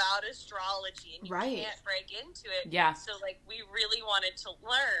everything about astrology and you can't break into it. Yeah. So, like, we really wanted to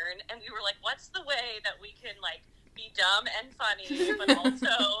learn, and we were like, what's the way that we can, like, be dumb and funny, but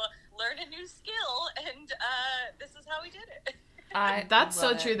also learn a new skill, and this is how we did it. That's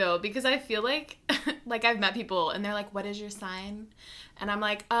so true though, because I feel like I've met people and they're like, what is your sign? And I'm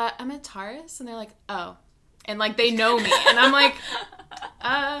like, I'm a Taurus. And they're like, oh. And like they know me. And I'm like,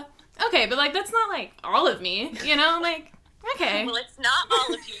 okay, but like that's not like all of me, you know? Like, okay. Well, it's not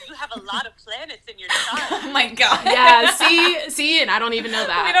all of you. You have a lot of planets in your chart. Oh my God. Yeah, see, and I don't even know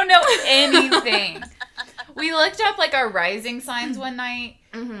that. We don't know anything. We looked up like our rising signs one night.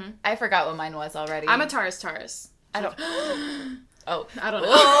 Mm-hmm. I forgot what mine was already. I'm a Taurus. I don't. I don't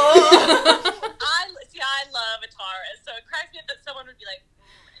know. I love a Taurus, so it cracks me up that someone would be like,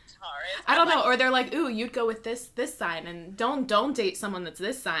 Taurus. I don't know, or they're like, ooh, you'd go with this sign, and don't date someone that's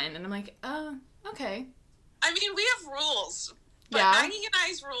this sign, and I'm like, okay. I mean, we have rules, but Maggie and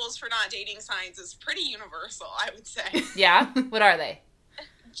I's rules for not dating signs is pretty universal, I would say. Yeah? What are they?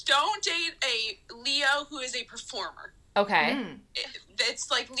 Don't date a Leo who is a performer. Okay. It's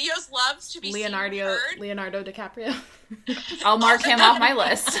like Leo's loves to be Leonardo seen, DiCaprio. I'll mark him off my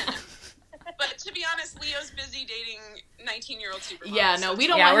list. But to be honest, Leo's busy dating 19-year-old supermodels. Yeah, no, we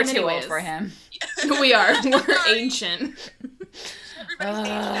don't Yeah, want we're him too anyways. old for him. We are. We're ancient. Everybody's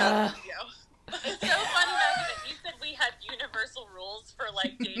aged out of Leo. It's so funny, Maggie, that you said we had universal rules for,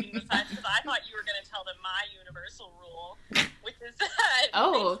 like, dating the signs, because I thought you were going to tell them my universal rule, which is that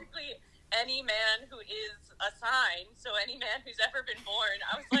basically any man who is a sign, so any man who's ever been born,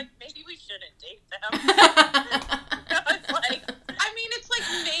 I was like, maybe we shouldn't date them. I was like, I mean, it's like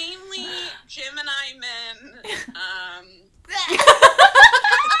mainly Gemini men.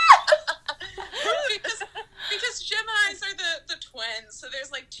 Because Geminis are the twins, so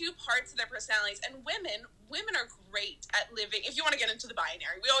there's like 2 parts of their personalities, and women are great at living, if you want to get into the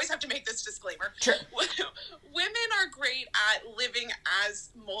binary, we always have to make this disclaimer. Sure. Women are great at living as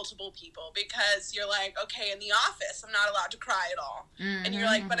multiple people because you're like, okay, in the office, I'm not allowed to cry at all. Mm-hmm. And you're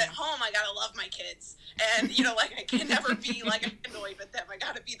like, but at home, I gotta love my kids. And, you know, like, I can never be, like, annoyed with them. I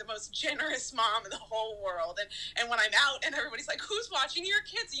gotta be the most generous mom in the whole world. And when I'm out and everybody's like, who's watching your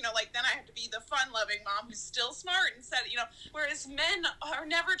kids? You know, like, then I have to be the fun-loving mom who's still smart and said, you know, whereas men are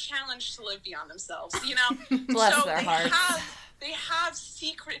never challenged to live beyond themselves, you know? Bless so their hearts. They have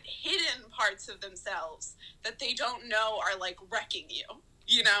secret hidden parts of themselves that they don't know are, like, wrecking you.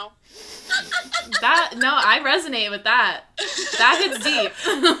 You know? I resonate with that. That hits deep.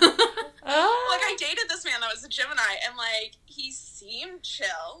 Like, I dated this man that was a Gemini, and, like, he seemed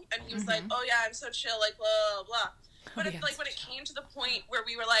chill, and he was like, oh, yeah, I'm so chill, like, blah, blah, blah. But like, when it came to the point where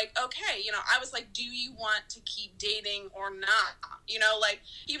we were like, okay, you know, I was like, do you want to keep dating or not? You know, like,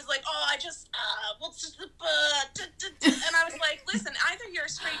 he was like, oh, I just, and I was like, listen, either you're a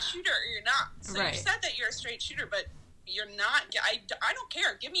straight shooter or you're not. So you said that you're a straight shooter, but you're not. I don't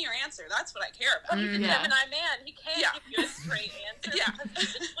care. Give me your answer. That's what I care about. He's a Gemini man. He can't give you a straight answer. Because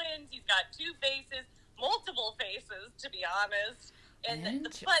he's a twins. He's got two faces, multiple faces, to be honest.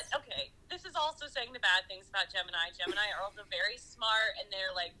 But okay, this is also saying the bad things about Gemini. Gemini are also very smart, and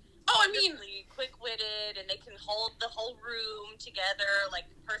they're like, quick-witted, and they can hold the whole room together, like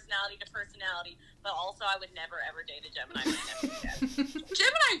personality to personality. But also, I would never ever date a Gemini man ever again.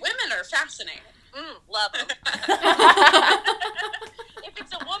 Gemini women are fascinating. Love them. If it's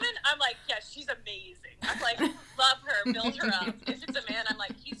a woman, I'm like, yeah, she's amazing. I'm like, love her, build her up. If it's a man, I'm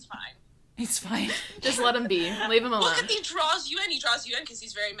like, he's fine. He's fine. Just let him be. Leave him alone. Well, he draws you in. He draws you in because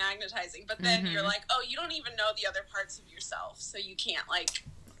he's very magnetizing. But then you're like, oh, you don't even know the other parts of yourself, so you can't like.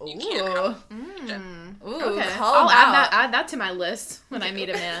 You can't. Ooh, okay. I'll add that to my list when I meet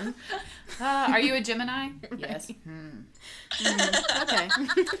a man. Are you a Gemini? Yes. Okay.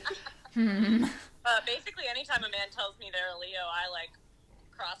 Basically, anytime a man tells me they're a Leo, I like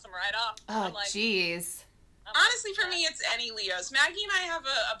cross them right off. Oh, jeez. Honestly, for me, it's any Leos. Maggie and I have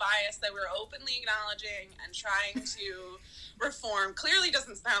a bias that we're openly acknowledging and trying to reform. Clearly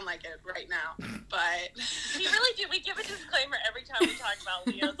doesn't sound like it right now, but... We really do. We give a disclaimer every time we talk about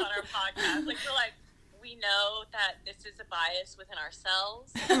Leos on our podcast. Like, we're like, we know that this is a bias within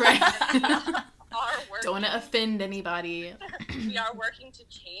ourselves. Right. Don't want to offend anybody. We are working to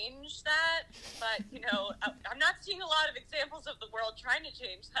change that, but, you know, I'm not seeing a lot of examples of the world trying to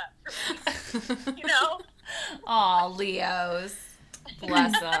change that for me, you know? Aw, Leos.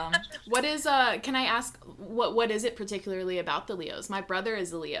 Bless them. What is, can I ask, what is it particularly about the Leos? My brother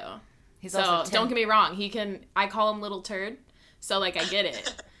is a Leo. He's so, also don't get me wrong, I call him Little Turd, so, like, I get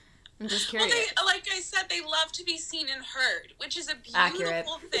it. I'm just curious. Well, like I said, they love to be seen and heard, which is a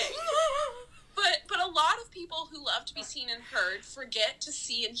beautiful thing. But a lot of people who love to be seen and heard forget to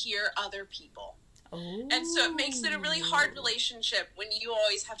see and hear other people. Oh. And so it makes it a really hard relationship when you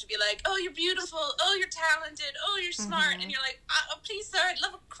always have to be like, oh, you're beautiful, oh, you're talented, oh, you're smart. And you're like, oh, please, sir, I'd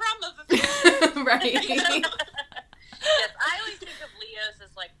love a crumb of a food. Right. Yes, I always think of Leos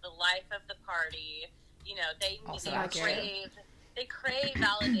as like the life of the party. You know, they crave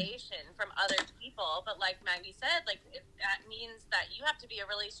validation from other people, but like Maggie said, like that means that you have to be a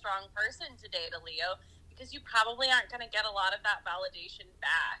really strong person to date a Leo because you probably aren't going to get a lot of that validation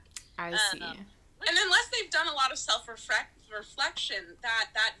back. I see. And unless they've done a lot of self-reflection,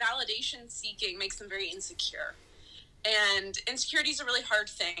 that validation seeking makes them very insecure. And insecurity is a really hard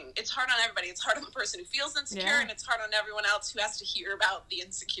thing. It's hard on everybody. It's hard on the person who feels insecure, and it's hard on everyone else who has to hear about the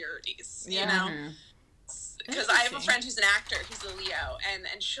insecurities, you know? Because I have a friend who's an actor who's a Leo, and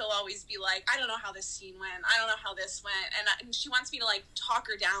she'll always be like, I don't know how this scene went. I don't know how this went. And she wants me to, like, talk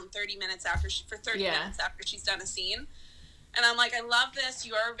her down 30 minutes after she's done a scene. And I'm like, I love this.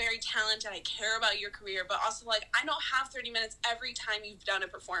 You are very talented. I care about your career. But also, like, I don't have 30 minutes every time you've done a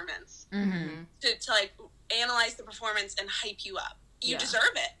performance to like, analyze the performance and hype you up. You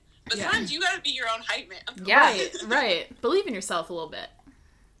deserve it. But sometimes you got to be your own hype man. Yeah, right. Believe in yourself a little bit.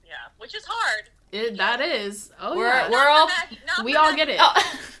 Yeah, which is hard. That is. Oh, we all get it. Not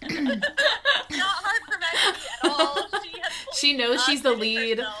hard for Maggie at all. She knows she's the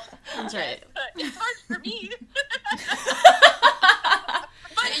lead. That's right. But it's hard for me.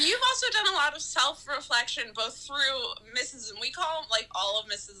 But you've also done a lot of self-reflection, both through Mrs. We call them, like, all of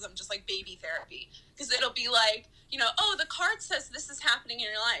Mrs. just like baby therapy. Because it'll be like, you know, oh, the card says this is happening in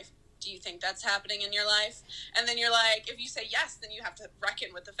your life. Do you think that's happening in your life? And then you're like, if you say yes, then you have to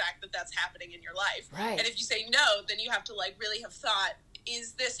reckon with the fact that that's happening in your life. Right. And if you say no, then you have to, like, really have thought,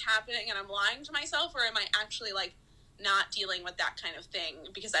 is this happening and I'm lying to myself, or am I actually, like, not dealing with that kind of thing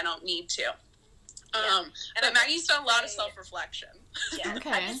because I don't need to? But Maggie's done a lot of self-reflection. Yeah.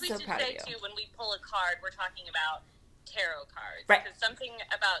 Okay. I think we So should proud of say, you. too, when we pull a card, we're talking about tarot cards. Right. Because something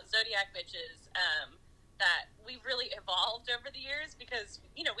about Zodiac Bitches that we've really evolved over the years because,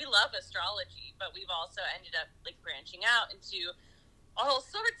 you know, we love astrology, but we've also ended up, like, branching out into all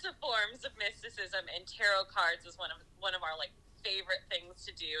sorts of forms of mysticism, and tarot cards is one of our, like, favorite things to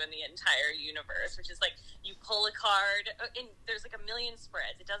do in the entire universe, which is like you pull a card and there's like a million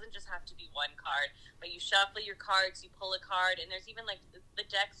spreads. It doesn't just have to be one card, but you shuffle your cards, you pull a card, and there's even like the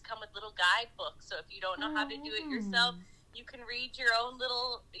decks come with little guidebooks, so if you don't know how to do it yourself, you can read your own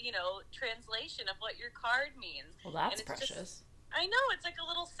little, you know, translation of what your card means. Well, that's And it's precious. I know, it's like a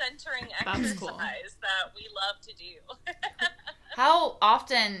little centering That's exercise cool. that we love to do. How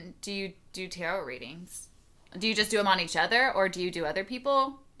often do you do tarot readings? Do you just do them on each other, or do you do other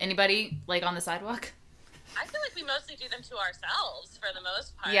people? Anybody, like, on the sidewalk? I feel like we mostly do them to ourselves for the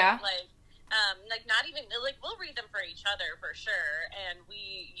most part. Yeah. Like not even, like, we'll read them for each other for sure, and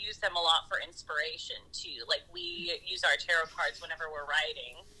we use them a lot for inspiration too. Like, we use our tarot cards whenever we're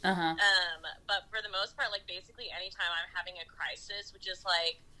writing. Uh-huh. But for the most part, like, basically anytime I'm having a crisis, which is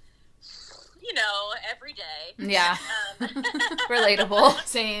like, you know, every day. Yeah. Relatable.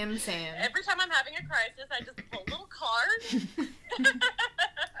 Same. Every time I'm having a crisis, I just pull a little card,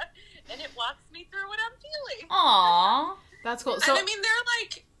 and it walks me through what I'm feeling. Aww. That's cool. So And I mean, they're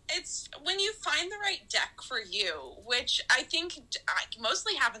like, it's when you find the right deck for you, which I think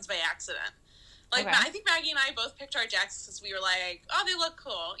mostly happens by accident. Like, Okay. I think Maggie and I both picked our decks because we were like, oh, they look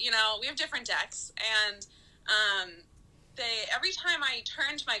cool. You know, we have different decks. And every time I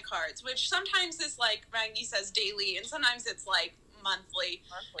turned my cards, which sometimes is like Maggie says daily, and sometimes it's like monthly.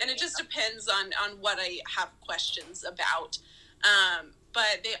 And it just depends on what I have questions about.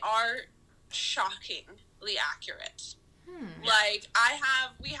 But they are shockingly accurate. Like,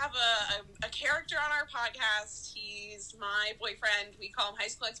 we have a character on our podcast. He's my boyfriend. We call him high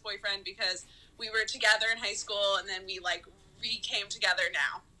school ex-boyfriend because we were together in high school, and then we, like, came together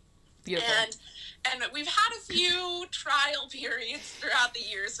now. Beautiful. And we've had a few trial periods throughout the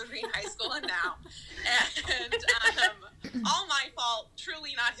years between high school and now. And all my fault,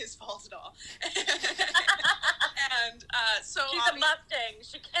 truly not his fault at all. And so She's a Mustang.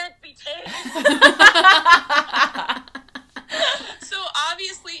 She can't be tamed. So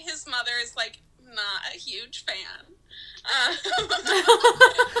obviously his mother is, like, not a huge fan.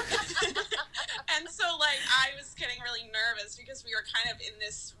 And so, like, I was getting really nervous because we were kind of in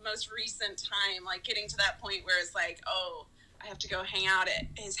this most recent time, like, getting to that point where it's like, oh, I have to go hang out at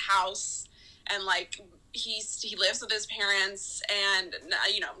his house, and, like, he lives with his parents, and,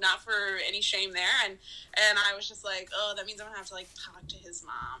 you know, not for any shame there, and I was just like, oh, that means I'm gonna have to, like, talk to his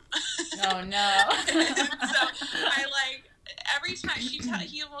mom. Oh, no. So I, like, every time he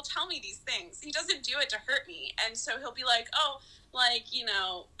will tell me these things. He doesn't do it to hurt me. And so he'll be like, oh, like, you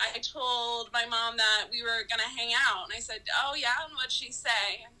know, I told my mom that we were going to hang out. And I said, oh, yeah? And what'd she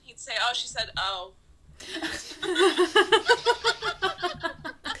say? And he'd say, oh, she said, oh.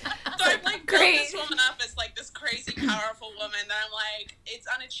 So I've, like, built this woman up as, like, this crazy, powerful woman that I'm like, it's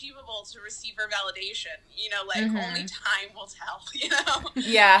unachievable to receive her validation. You know, like, only time will tell, you know?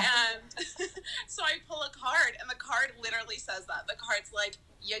 Yeah. And so I pull a card, and the card literally says that. The card's like,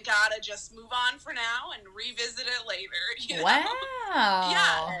 you gotta just move on for now and revisit it later. You know? Wow.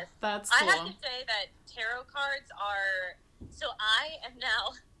 Yeah. that's I cool. have to say that tarot cards are, so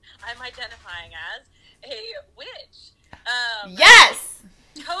I'm identifying as a witch. Yes!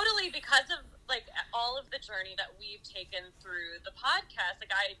 Totally, because of, like, all of the journey that we've taken through the podcast.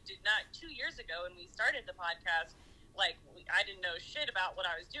 Like, I did not, 2 years ago when we started the podcast, like, I didn't know shit about what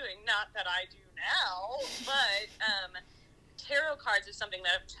I was doing. Not that I do now, but tarot cards are something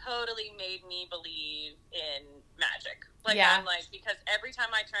that have totally made me believe in magic. Like, Yeah. I'm like, because every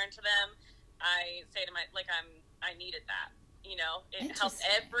time I turn to them, I say to I needed that. You know, it helps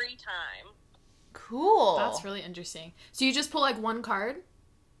Interesting. every time. Cool. That's really interesting. So you just pull, like, one card?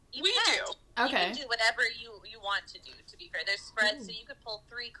 You We can. do. Okay. You can do whatever you want to do, to be fair. There's spreads, so you could pull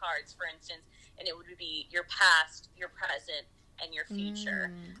 3 cards, for instance, and it would be your past, your present, and your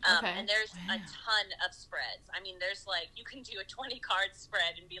future. Okay. And there's Wow. a ton of spreads. I mean, there's, like, you can do a 20-card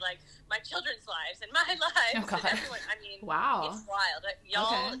spread and be like, my children's lives and my lives. Oh, God. And everyone, I mean, Wow. it's wild.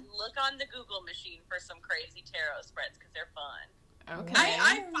 Y'all Okay. look on the Google machine for some crazy tarot spreads because they're fun. Okay.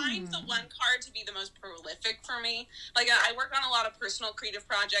 I find the one card to be the most prolific for me. Like, I work on a lot of personal creative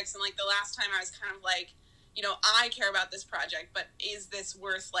projects, and, like, the last time I was kind of like, you know, I care about this project, but is this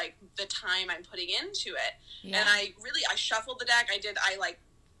worth, like, the time I'm putting into it? Yeah. And I shuffled the deck. I like,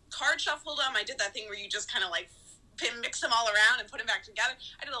 card shuffled them. I did that thing where you just kind of, like, mix them all around and put them back together.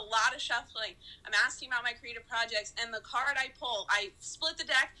 I did a lot of shuffling. I'm asking about my creative projects, and the card I pull, I split the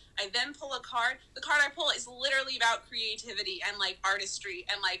deck, I then pull a card. The card I pull is literally about creativity and like artistry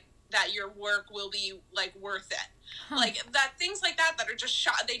and like that your work will be like worth it. Like that, things like that are just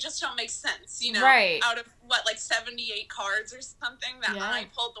they just don't make sense, you know? Right. Out of what, like 78 cards or something, that I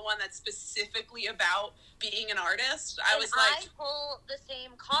pulled the one that's specifically about being an artist. I pull the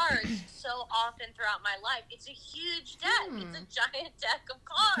same cards so often throughout my life. It's a huge deck. It's a giant deck of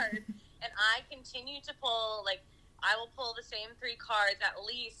cards. And I continue to pull, like, I will pull the same 3 cards at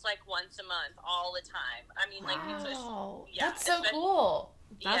least like once a month, all the time. I mean, like, it's just, that's so cool.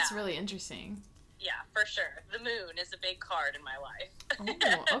 That's really interesting. Yeah, for sure. The moon is a big card in my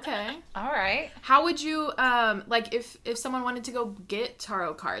life. Oh, okay. All right. How would you, like, if someone wanted to go get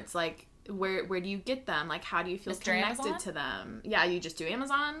tarot cards, like, where do you get them? Like, how do you feel connected Amazon? To them? Yeah, you just do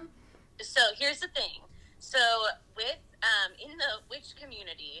Amazon? So here's the thing. So with in the witch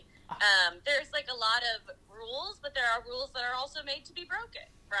community, there's like a lot of rules, but there are rules that are also made to be broken,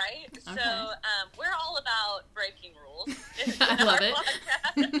 right? Okay. So we're all about breaking rules. I love it.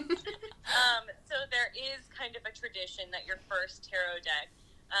 So there is kind of a tradition that your first tarot deck,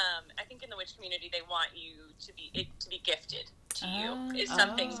 I think in the witch community, they want you to be gifted to you. Is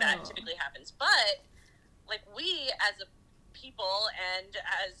something that typically happens. But like, we as a people and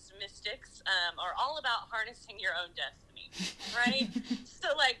as mystics are all about harnessing your own destiny, right?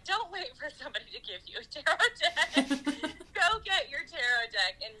 So like, don't wait for somebody to give you a tarot deck. Go get your tarot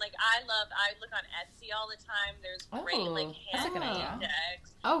deck. And like, I look on Etsy all the time. There's great like handmade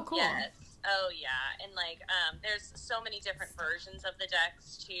decks. Oh, cool. Yes. Oh yeah. And like, there's so many different versions of the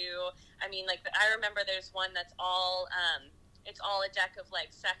decks too. I mean, like, I remember there's one that's all it's all a deck of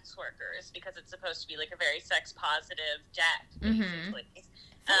like sex workers, because it's supposed to be like a very sex positive deck, basically.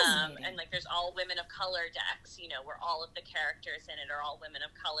 And like, there's all women of color decks, you know, where all of the characters in it are all women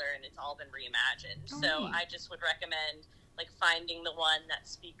of color, and it's all been reimagined. So I just would recommend like finding the one that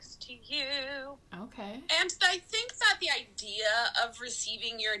speaks to you. Okay. And I think that the idea of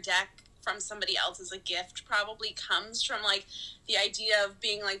receiving your deck from somebody else as a gift probably comes from like the idea of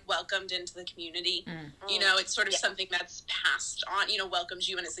being like welcomed into the community. You know, it's sort of something that's passed on, you know, welcomes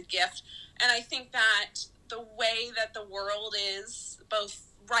you in as a gift. And I think that the way that the world is, both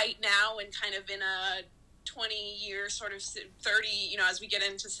right now and kind of in a 20-year sort of 30, you know, as we get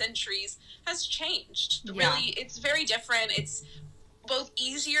into centuries, has changed. Really, it's very different. It's both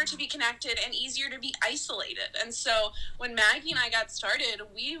easier to be connected and easier to be isolated. And so when Maggie and I got started,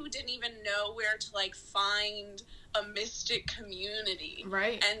 we didn't even know where to like find a mystic community.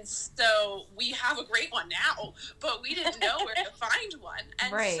 Right. And so we have a great one now, but we didn't know where to find one.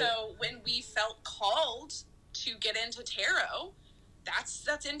 And so when we felt called to get into tarot,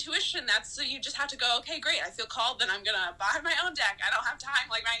 that's intuition. So you just have to go, okay, great, I feel called, then I'm gonna buy my own deck. I don't have time,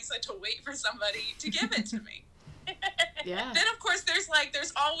 like Maggie said, to wait for somebody to give it to me. Yeah. Then of course there's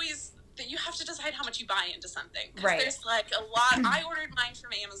always that you have to decide how much you buy into something. Right. There's like a lot. I ordered mine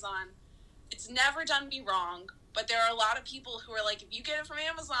from Amazon. It's never done me wrong, but there are a lot of people who are like, if you get it from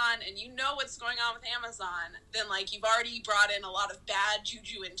Amazon and you know what's going on with Amazon, then like you've already brought in a lot of bad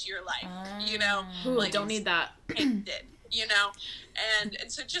juju into your life. You know, like, don't need that. You know, and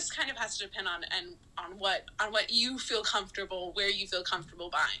so it just kind of has to depend on what you feel comfortable, where you feel comfortable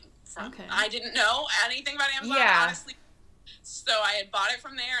buying from. Okay. I didn't know anything about Amazon, honestly. So I had bought it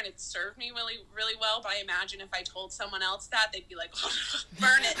from there, and it served me really, really well. But I imagine if I told someone else that, they'd be like, oh,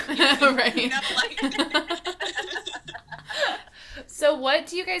 burn it. You know, right. You know, like... So what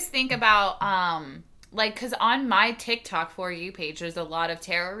do you guys think about, like, because on my TikTok For You page, there's a lot of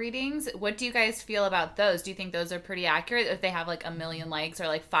tarot readings. What do you guys feel about those? Do you think those are pretty accurate? If they have like 1 million likes or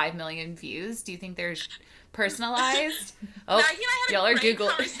like 5 million views, do you think they're personalized? Oh, Maggie and I had y'all a are great Google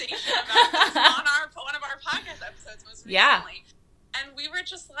conversation about this on one of our podcast episodes most recently. Yeah. And we were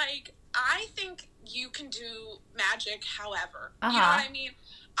just like, I think you can do magic however. Uh-huh. You know what I mean?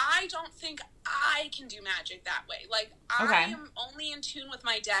 I don't think I can do magic that way. Like, I am only in tune with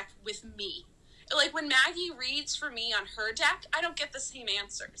my deck with me. Like, when Maggie reads for me on her deck, I don't get the same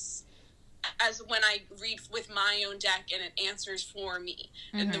answers as when I read with my own deck and it answers for me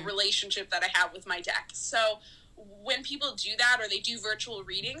and the relationship that I have with my deck. So when people do that or they do virtual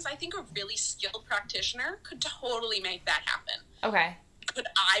readings, I think a really skilled practitioner could totally make that happen. Okay. Could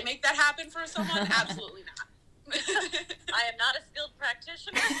I make that happen for someone? Absolutely not. I am not a skilled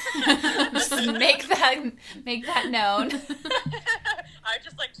practitioner. Just make that known. I would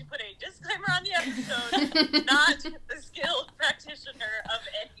just like to put a disclaimer on the episode: not the skilled practitioner of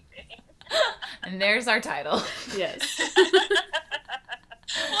anything. And there's our title. Yes. Well,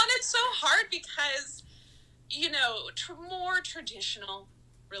 and it's so hard because, more traditional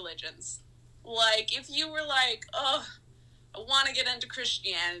religions. Like, if you were like, oh, I want to get into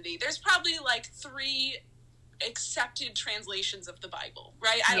Christianity, there's probably like 3 accepted translations of the Bible,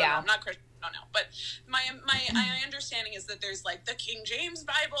 right? I don't know. I'm not Christian. I don't know. But my understanding is that there's like the King James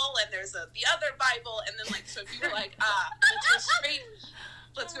Bible and there's the other Bible. And then like, so if you were like,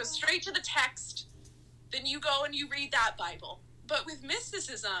 let's go straight to the text, then you go and you read that Bible. But with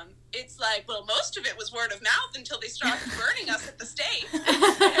mysticism, it's like, well, most of it was word of mouth until they started burning us at the stake. And then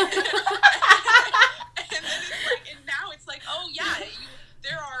it's like, and now it's like, oh yeah,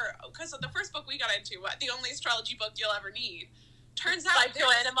 there are, because the first book we got into, The Only Astrology Book You'll Ever Need, turns out by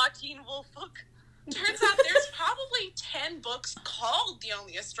Joanna Martine Wolfbook. Turns out there's probably 10 books called The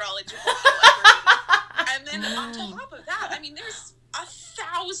Only Astrology Book You'll Ever Need. And then on top of that, I mean, there's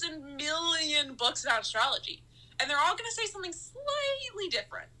 1,000 million books about astrology. And they're all going to say something slightly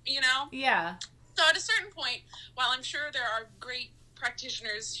different, Yeah. So at a certain point, while I'm sure there are great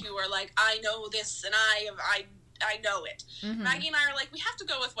practitioners who are like, I know this and I know it. Mm-hmm. Maggie and I are like, we have to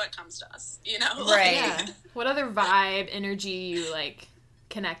go with what comes to us, Right. Yeah. What other vibe, energy you, like,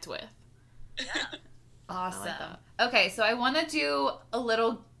 connect with? Yeah. Awesome. I like Okay, so I want to do a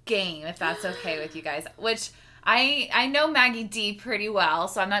little game, if that's okay with you guys, which I know Maggie D pretty well,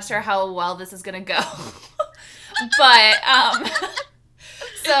 so I'm not sure how well this is going to go. But,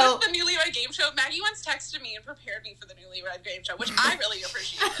 so... Is this the Newlywed Game Show? Maggie once texted me and prepared me for the Newlywed Game Show, which I really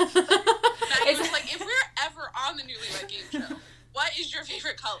appreciate. Maggie was like, if we're ever on the Newlywed Game Show, what is your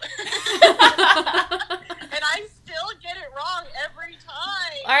favorite color? And I still get it wrong every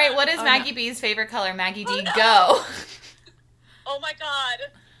time. All right, what is Maggie B's favorite color? Maggie D, go. Oh my god.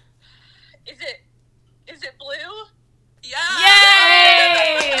 Is it blue? Yeah.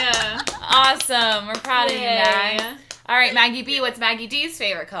 Yay! Awesome. We're proud of you, Mag. All right, Maggie B, what's Maggie D's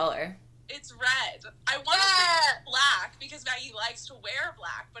favorite color? It's red. I want to say black because Maggie likes to wear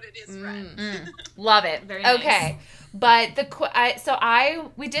black, but it is red. Love it. Very nice. Okay, but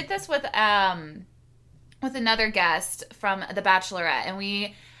we did this with another guest from The Bachelorette, and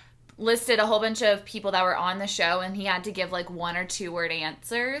we listed a whole bunch of people that were on the show, and he had to give like 1 or 2 word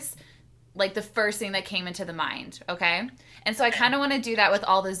answers, like the first thing that came into the mind. Okay, and so I kind of want to do that with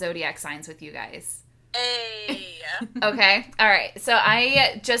all the zodiac signs with you guys. Hey. Okay. All right. So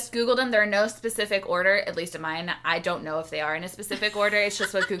I just Googled them. They're in no specific order, at least in mine. I don't know if they are in a specific order. It's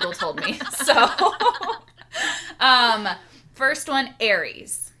just what Google told me. So, first one,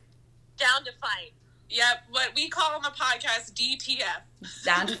 Aries. Down to fight. Yep. What we call on the podcast DTF.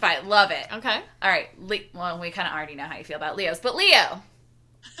 Down to fight. Love it. Okay. All right. Well, we kind of already know how you feel about Leos, but Leo.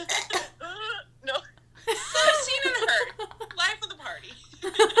 No. Seen and heard. Life of the party.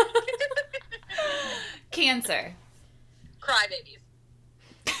 Cancer. Crybabies.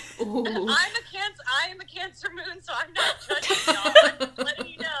 Ooh. I am a Cancer moon, so I'm not judging y'all. I'm just letting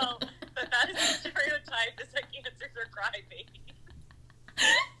you know that is the stereotype, is that Cancers are crybabies.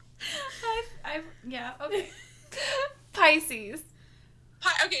 Yeah. Okay. Pisces.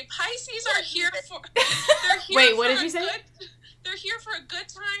 Pisces are here for. Wait, what did you say? They're here for a good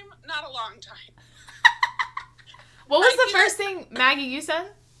time, not a long time. What was the first thing, Maggie, you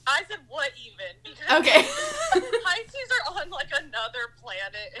said? I said what even? Because Okay. Pisces are on like another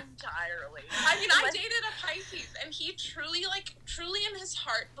planet entirely. I mean, I dated a Pisces, and he truly in his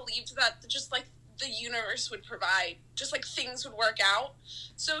heart believed that just like the universe would provide, just like things would work out.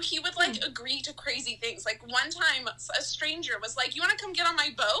 So he would like agree to crazy things. Like one time, a stranger was like, "You want to come get on my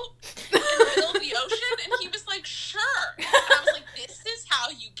boat in the middle of the ocean?" And he was like, "Sure." And I was like, "This is how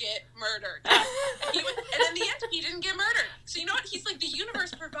you get murdered." And in the end, he didn't get murdered. So you know what? He's like, the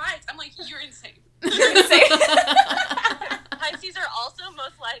universe provides. I'm like, you're insane. You're insane. Pisces are also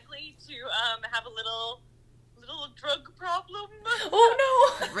most likely to have a little drug problem. Oh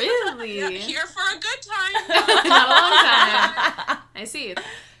no! Really? Yeah, here for a good time. Not a long time. I see.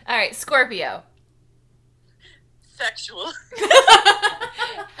 All right, Scorpio. Sexual.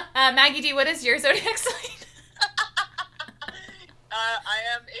 Maggie D, what is your zodiac sign? I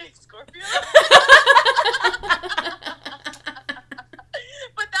am a Scorpio.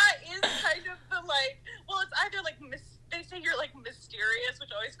 But that is kind of the it's either like they say you're like mysterious,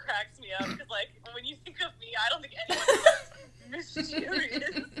 which always cracks me up because like when you think of me, I don't think anyone is mysterious.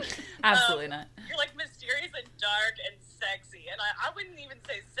 Absolutely not. You're like mysterious and dark and sexy, and I wouldn't even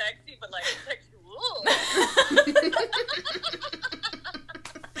say sexy, but like sexual.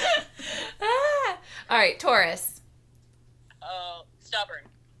 All right, Taurus. Oh, stubborn.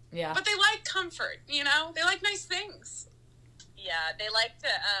 Yeah. But they like comfort, They like nice things. Yeah, they like to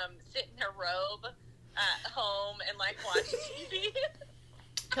sit in their robe at home and like watch TV.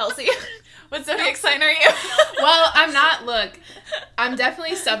 Kelsey, what zodiac sign are you? Well, I'm not. Look, I'm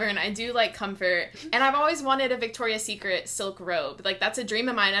definitely stubborn. I do like comfort, and I've always wanted a Victoria's Secret silk robe. Like that's a dream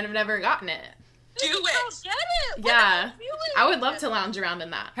of mine, and I've never gotten it. Do it. Get it. Yeah, I would love to lounge around in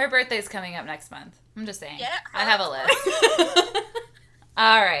that. Her birthday's coming up next month. I'm just saying. Yeah. I have a list.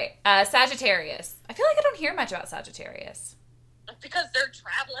 All right. Sagittarius. I feel like I don't hear much about Sagittarius. Because they're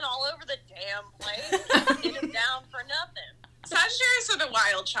traveling all over the damn place, getting down for nothing. Sagittarius are the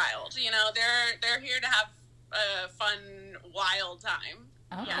wild child. You know, they're here to have a fun, wild time.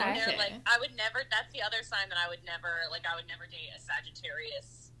 Okay. Yeah, they're Okay. like, I would never. That's the other sign that I would never date a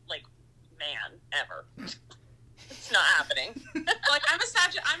Sagittarius like man ever. It's not happening. Like I'm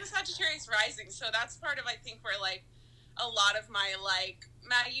a Sagittarius rising, so that's part of I think where like a lot of my like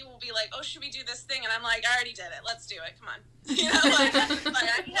Maggie will be like, oh, should we do this thing? And I'm like, I already did it. Let's do it. Come on. You know, like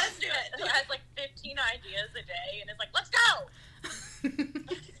Let's do it. He has like 15 ideas a day, and it's like, let's go.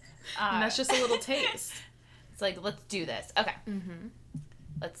 And that's just a little taste. It's like, let's do this. Okay. Mm-hmm.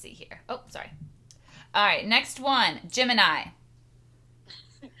 Let's see here. Oh, sorry. All right. Next one. Gemini.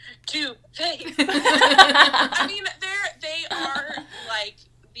 Two-Face. I mean, they are like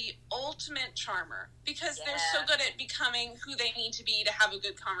the ultimate charmer because they're so Yeah. good at becoming who they need to be to have a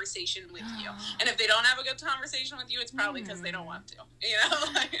good conversation with you. And if they don't have a good conversation with you, it's probably because they don't want to. You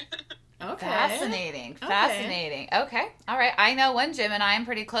know? Okay. Fascinating. Okay. Fascinating. Okay. All right. I know one Gemini. I'm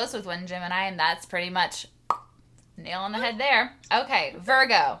pretty close with one Gemini, and that's pretty much nail on the head there. Okay.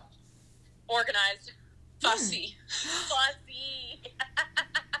 Virgo. Organized. Fussy. Fussy.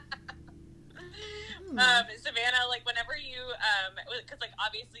 Savannah, like whenever you, because like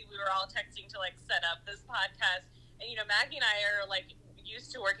obviously we were all texting to like set up this podcast, and you know Maggie and I are like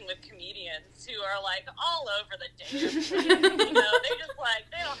used to working with comedians who are like all over the damn place. You know, they just like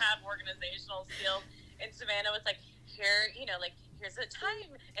they don't have organizational skills. And Savannah was like, here, you know, like here's a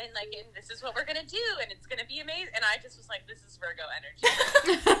time, and like and this is what we're gonna do, and it's gonna be amazing. And I just was like, this is Virgo energy.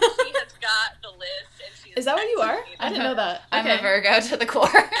 She has got the list, and she Is that what you are? I didn't know that. I'm Okay. a Virgo to the core.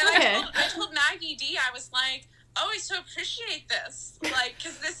 And Okay. I told Maggie D, I was like, oh, I so appreciate this. Like,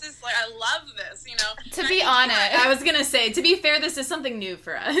 because this is like, I love this, you know? To And be I think honest, I was gonna say, to be fair, this is something new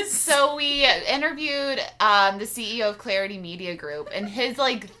for us. So we interviewed the CEO of Clarity Media Group, and his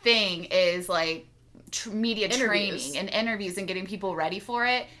like thing is like media Interviews. training and interviews and getting people ready for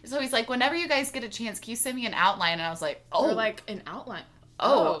it. So he's like, whenever you guys get a chance, can you send me an outline? And I was like, Or oh, like an outline.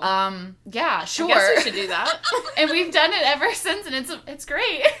 yeah, sure. I guess we should do that. And we've done it ever since, and it's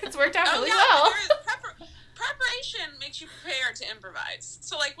great. It's worked out really yeah, well. preparation makes you prepare to improvise.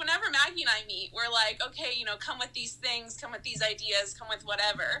 So, like, whenever Maggie and I meet, we're like, okay, you know, come with these things, come with these ideas, come with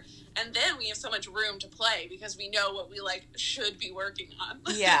whatever. And then we have so much room to play because we know what we, like, should be working on.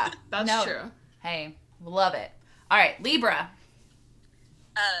 Yeah, That's no, true. Hey, love it. All right, Libra.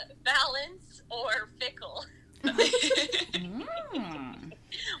 balance or fickle. Mm.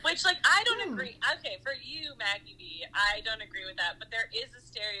 Which, like, I don't agree. Okay, for you, Maggie B, I don't agree with that. But there is a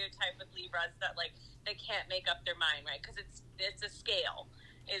stereotype with Libras that, like, they can't make up their mind, right? Because it's a scale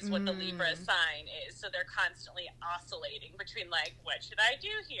is what the Libra sign is. So they're constantly oscillating between, like, what should I do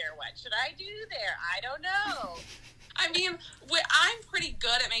here? What should I do there? I don't know. I mean, I'm pretty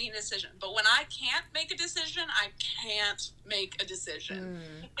good at making a decision, but when I can't make a decision, I can't make a decision.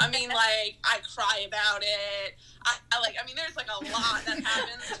 I mean, like, I cry about it. I mean, there's, like, a lot that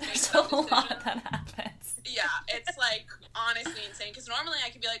happens to make There's some a lot decisions. that happens. Yeah, it's, like, honestly insane. Because normally I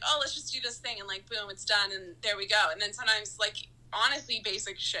could be like, oh, let's just do this thing, and, like, boom, it's done, and there we go. And then sometimes, like, honestly,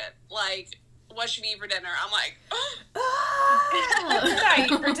 basic shit. Like, what should we eat for dinner? I'm like, What did I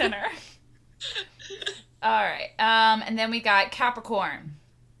eat for dinner? All right. And then we got Capricorn.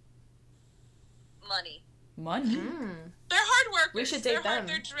 Money. Money. they're hard workers. We should date them.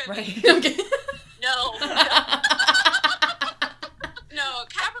 They're driven. Right. Okay. No. No,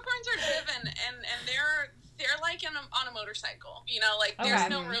 Capricorns are driven, and they're like on a motorcycle. You know, like there's Okay.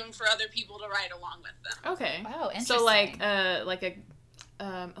 no room for other people to ride along with them. Okay. Wow, interesting. So like a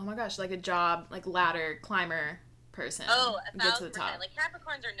oh my gosh, like a job, like ladder climber person. Oh, Get to the 1,000%. top. Like,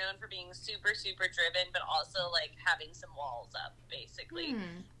 Capricorns are known for being super, super driven, but also, like, having some walls up, basically.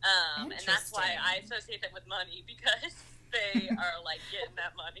 And that's why Interesting. I associate them with money, because they are, like, getting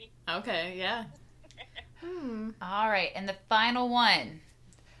that money. Okay, yeah. All right, and the final one.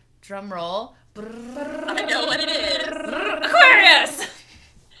 Drum roll. I know what it is. Aquarius.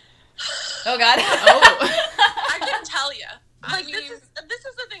 Oh God. Oh. I can tell you. Like, this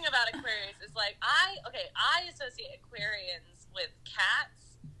is the thing about Aquarius, is, like, I associate Aquarians with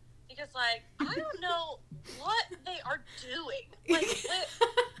cats, because, like, I don't know what they are doing. Like,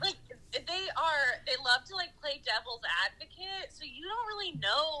 they love to, like, play devil's advocate, so you don't really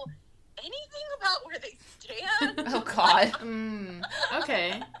know anything about where they stand. Oh, God.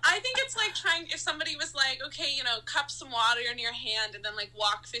 Okay. I think it's like if somebody was like, okay, cup some water in your hand and then like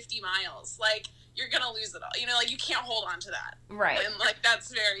walk 50 miles, like you're gonna lose it all. Like you can't hold on to that. Right. And like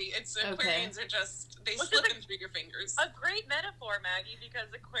Aquarians are just, they slip in through your fingers. A great metaphor, Maggie, because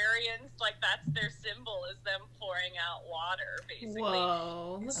Aquarians, like that's their symbol is them pouring out water, basically.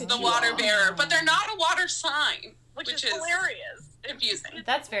 Whoa. Look at The you water all. bearer, but they're not a water sign, Which is hilarious. confusing.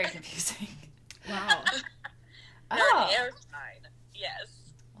 That's very confusing. Wow. They're Oh. an air sign. Yes.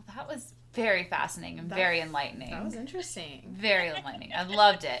 Well, that was very fascinating and very enlightening. That was interesting. Very enlightening. I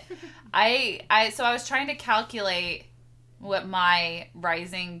loved it. So I was trying to calculate what my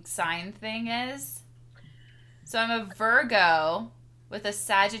rising sign thing is. So I'm a Virgo with a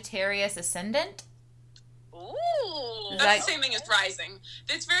Sagittarius ascendant. Ooh. That's the same thing as rising.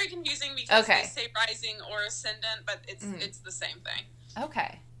 It's very confusing because Okay. they say rising or ascendant, but it's the same thing.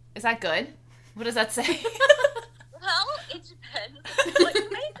 Okay. Is that good? What does that say? Well, it depends what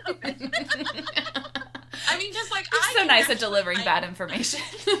you make of it. I mean, just like You're so nice at delivering bad information.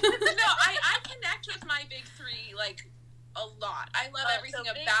 No, I connect with my big three like a lot. I love So everything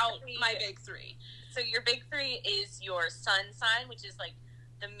big about three- my big three. So your big three is your sun sign, which is like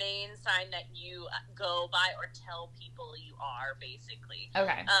the main sign that you go by or tell people you are, basically.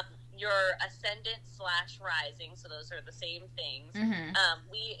 Okay. Your ascendant/rising, so those are the same things. Mm-hmm.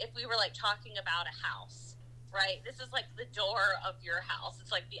 If we were like talking about a house, right? This is like the door of your house.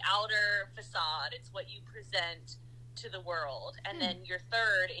 It's like the outer facade. It's what you present to the world. And then your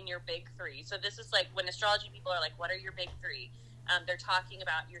third in your big three. So this is like when astrology people are like, what are your big three? They're talking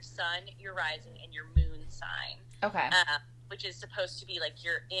about your sun, your rising, and your moon sign. Okay. Which is supposed to be like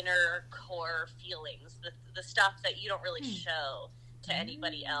your inner core feelings, the stuff that you don't really show to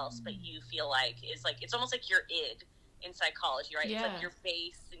anybody else, but you feel like is like, it's almost like your id in psychology, right? Yeah. It's like your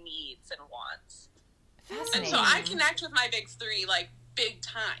base needs and wants. And so I connect with my big three like big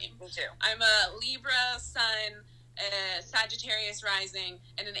time. Me too. I'm a Libra sun, a Sagittarius rising,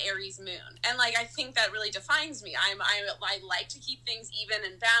 and an Aries moon. And like I think that really defines me. I like to keep things even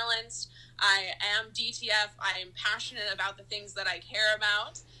and balanced. I am DTF. I am passionate about the things that I care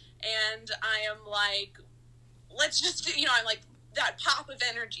about, and I am like, let's just I'm like that pop of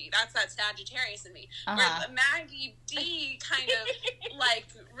energy. That's that Sagittarius in me. Where Maggie D kind of like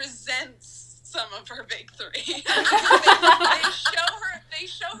resents some of her big three. they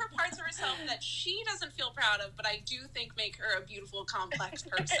show her parts of herself that she doesn't feel proud of, but I do think make her a beautiful, complex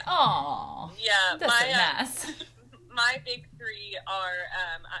person. Aw. Yeah, That's a mess. my big three are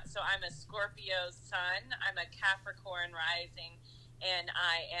so I'm a Scorpio sun, I'm a Capricorn rising, and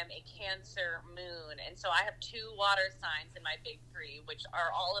I am a Cancer moon. And so I have two water signs in my big three, which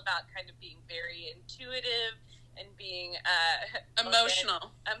are all about kind of being very intuitive and being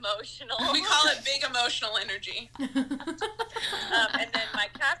Emotional. We call it big emotional energy. And then my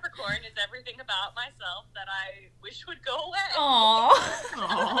Capricorn is everything about myself that I wish would go away.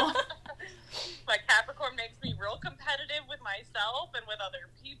 Aw. My Capricorn makes me real competitive with myself and with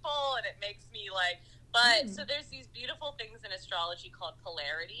other people, and it makes me like, so there's these beautiful things in astrology called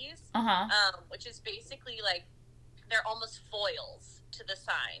polarities, which is basically like, they're almost foils to the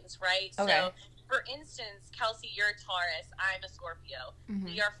signs, right? Okay. So, for instance, Kelsey, you're a Taurus, I'm a Scorpio.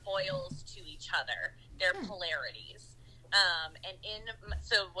 We are foils to each other. They're polarities.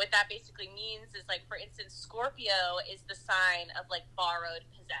 So what that basically means is, like, for instance, Scorpio is the sign of like borrowed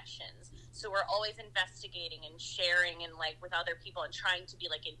possessions. So we're always investigating and sharing and like with other people and trying to be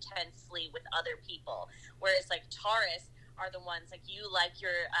like intensely with other people. Whereas like Taurus are the ones like you like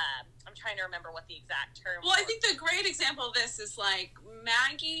your I'm trying to remember what the exact term I think the great example of this is like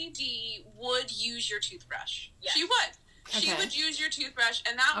Maggie D would use your toothbrush. Yes. She would. She would use your toothbrush,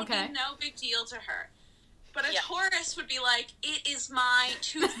 and that would be no big deal to her. But a Taurus would be like, it is my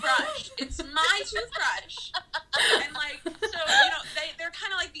toothbrush. It's my toothbrush. And like, so, they're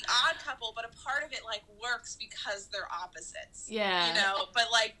kind of like the odd couple, but a part of it like works because they're opposites. Yeah. But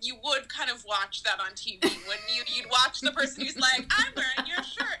like you would kind of watch that on TV, wouldn't you? You'd watch the person who's like, I'm wearing your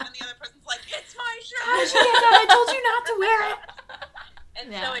shirt, and the other person's like, it's my shirt. How did you get that? I told you not to wear it. And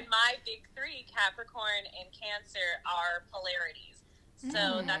so in my big three, Capricorn and Cancer are polarities.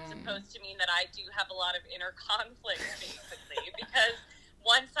 So that's supposed to mean that I do have a lot of inner conflict, basically, because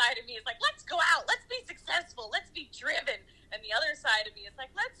one side of me is like, let's go out, let's be successful, let's be driven. And the other side of me is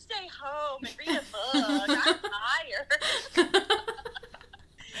like, let's stay home and read a book. I'm tired.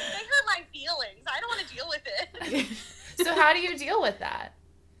 They hurt my feelings. I don't want to deal with it. So how do you deal with that?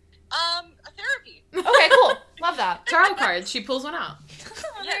 Therapy. Okay, cool. Love that. Tarot cards. She pulls one out.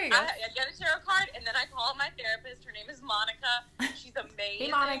 Yeah, There you go. I get a tarot card, and then I call my therapist. Her name is Monica. She's amazing.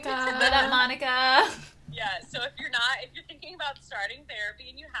 Hey, Monica. What up, Monica? Yeah, so if you're thinking about starting therapy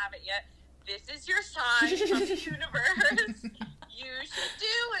and you haven't yet, this is your sign from the universe. You should do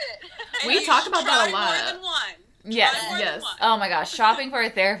it. And We you talk should about that a try lot. More than one. Yes. Try more than Yes. one. Oh my gosh, shopping for a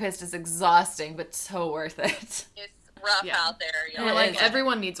therapist is exhausting, but so worth it. It's rough Yeah. out there. It We're Y'all. like, is.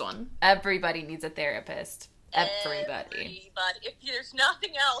 everyone needs one. Everybody needs a therapist. Everybody. If there's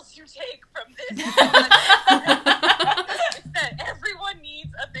nothing else you take from this, it's that everyone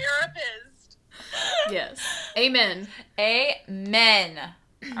needs a therapist. Yes. Amen. Amen.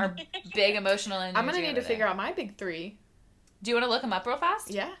 Our big emotional energy. I'm going to need to figure out my big 3. Do you want to look them up real fast?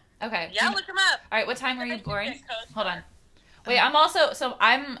 Yeah. Okay. Yeah, look them up. All right, what time were you Get born? codes. Hold on. Wait, I'm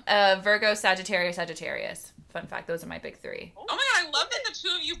a Virgo, Sagittarius. Fun fact, those are my big 3. Oh my god, I love that the two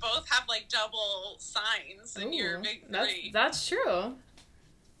of you both have like double signs in your Ooh, big that's, 3. that's true.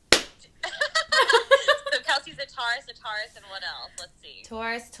 So Kelsey's a Taurus, and what else? Let's see.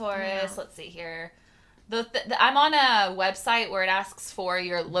 Taurus. Yeah. Let's see here. I'm on a website where it asks for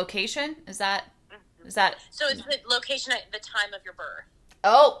your location. Is that? So it's the location at the time of your birth.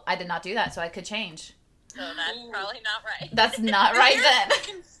 Oh, I did not do that, so I could change. So that's Ooh. probably not right. That's not right then.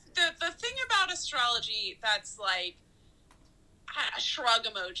 The thing about astrology that's like a shrug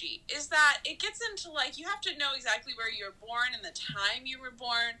emoji is that it gets into like you have to know exactly where you were born and the time you were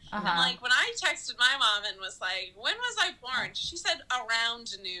born. And Uh-huh. like when I texted my mom and was like, "When was I born?" She said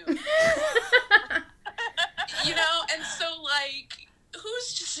around noon. You know, and so like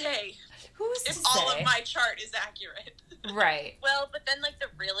who's to say Who's if to all say? of my chart is accurate? Right. Well, but then like the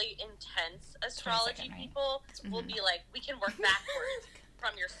really intense astrology 22nd, right? people will be like, we can work backwards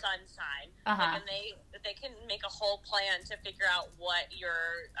from your sun sign, Uh-huh. and they can make a whole plan to figure out what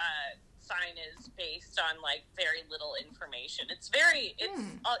your sign is based on like very little information. It's very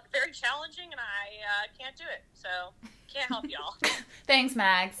very challenging, and I can't do it, so can't help y'all. Thanks,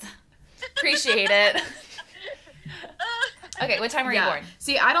 Mags. Appreciate it. Okay, what time were you born?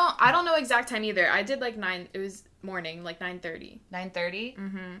 See, I don't know exact time either. I did like 9. It was morning, like 9:30. 9:30.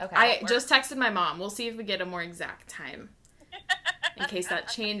 Mm-hmm. Okay. I just texted my mom. We'll see if we get a more exact time, in case that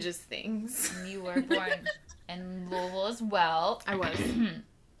changes things. You were born in Louisville as well. I was. Okie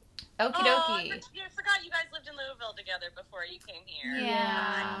Oh, I dokie. forgot you guys lived in Louisville together before you came here.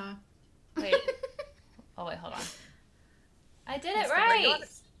 Yeah. Wait. Oh wait, hold on. I did it Are you right. on-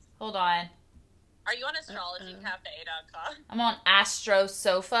 Hold on. Are you on astrologycafe.com? I'm on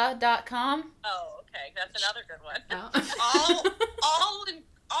astrosofa.com. Oh, okay, that's another good one.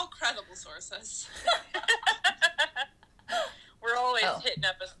 all credible sources. We're always Oh. hitting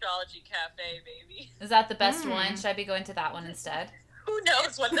up Astrology Cafe, baby. Is that the best one? Should I be going to that one instead? Who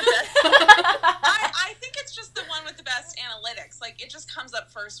knows what the best I think it's just the one with the best analytics. Like, it just comes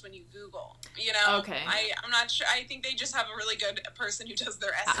up first when you Google, you know? Okay. I'm not sure. I think they just have a really good person who does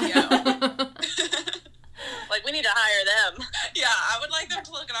their SEO. Like, we need to hire them. Yeah, I would like them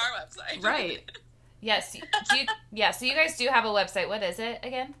to look at our website. Right. Yes. So you guys do have a website. What is it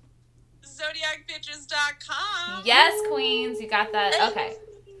again? ZodiacBitches.com. Yes, queens. You got that. Okay.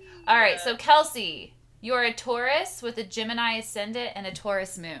 All right. So Kelsey, you're a Taurus with a Gemini ascendant and a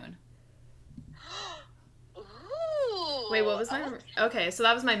Taurus moon. Ooh. Wait, what was my? Okay, so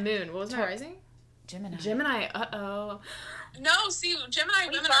that was my moon. What was my rising? Gemini. Gemini. Uh-oh. No, see, Gemini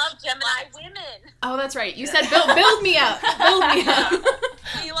We women love are Gemini women. Oh, that's right. You said build me up. Build me up.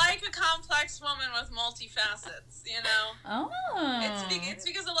 We like a complex woman with multifacets, you know? Oh. It's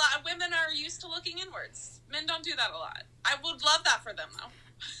because a lot of women are used to looking inwards. Men don't do that a lot. I would love that for them, though.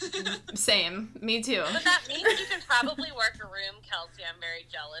 Same. Me too. But that means you can probably work a room, Kelsey. I'm very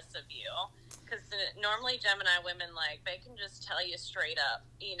jealous of you. Because normally Gemini women, like, they can just tell you straight up,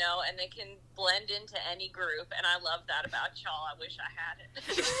 you know, and they can blend into any group. And I love that about y'all. I wish I had it.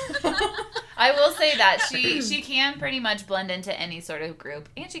 I will say that she can pretty much blend into any sort of group,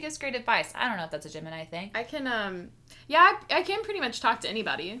 and she gives great advice. I don't know if that's a Gemini thing. I can yeah, I can pretty much talk to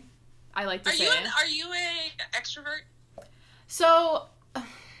anybody. I like to say. Are you a extrovert? So,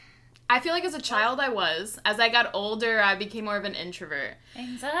 I feel like as a child I was. As I got older, I became more of an introvert.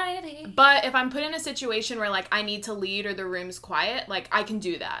 Anxiety. But if I'm put in a situation where, like, I need to lead or the room's quiet, like, I can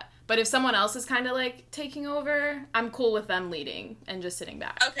do that. But if someone else is kind of, like, taking over, I'm cool with them leading and just sitting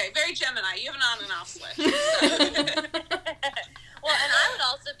back. Okay, very Gemini. You have an on and off switch. So. Well, and I would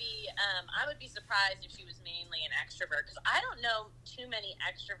also be, I would be surprised if she was mainly an extrovert, because I don't know too many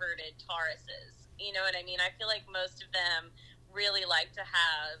extroverted Tauruses. You know what I mean? I feel like most of them really like to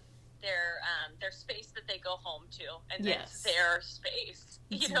have their space that they go home to, and Yes. it's their space.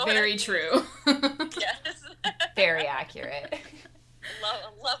 You It's know what I very mean? true. Yes. Very accurate.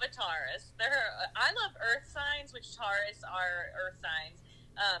 love Taurus. I love Earth signs, which Taurus are Earth signs.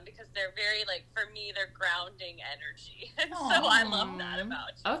 Because they're very, like, for me, they're grounding energy. And so I love that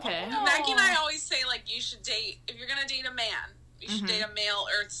about you. Okay. Maggie and I always say, like, you should date, if you're going to date a man, you should date a male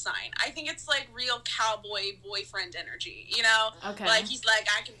earth sign. I think it's, like, real cowboy boyfriend energy, you know? Okay. Like, he's like,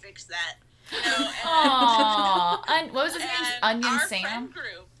 I can fix that. You know? Aww. What was his name? Onion our Sam? friend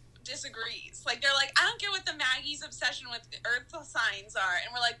group disagrees. Like, they're like, I don't get what the Maggie's obsession with earth signs are.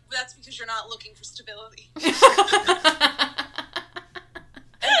 And we're like, that's because you're not looking for stability.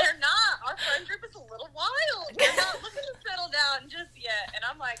 And they're not. Our friend group is a little wild. They're not looking to settle down just yet. And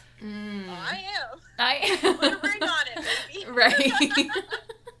I'm like, I am. Put a ring on it, baby. Right.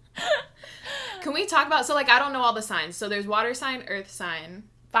 Can we talk about, so, like, I don't know all the signs. So there's water sign, earth sign.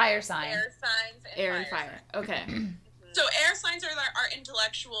 Fire sign. Air signs and Air and fire. Okay. So air signs are our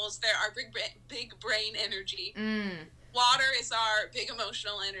intellectuals. They're our big brain energy. Mm. Water is our big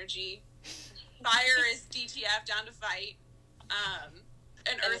emotional energy. Fire is DTF, down to fight.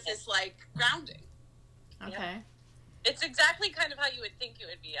 And earth is, like, grounding. Okay. It's exactly kind of how you would think it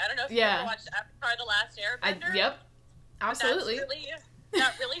would be. I don't know if you ever watched Avatar: The Last Airbender. Yep. Absolutely.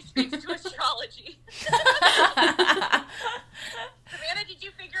 That really speaks to astrology. Savannah, did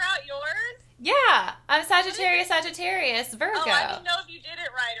you figure out yours? Yeah. I'm Sagittarius, Virgo. Oh, I didn't know if you did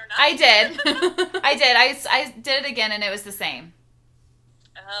it right or not. I did. I did it again, and it was the same.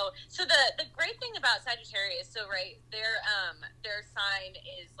 Oh, so the great thing about Sagittarius, so right, their sign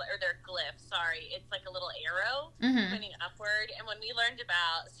is, or their glyph, sorry, it's like a little arrow pointing upward. And when we learned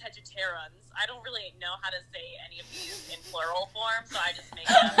about Sagittarians, I don't really know how to say any of these in plural form, so I just make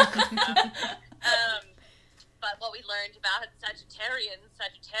it up. But what we learned about Sagittarians,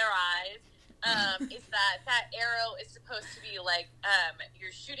 is that arrow is supposed to be like,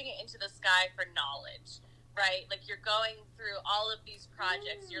 you're shooting it into the sky for knowledge. Right? Like, you're going through all of these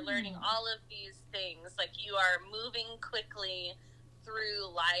projects, you're learning all of these things, like, you are moving quickly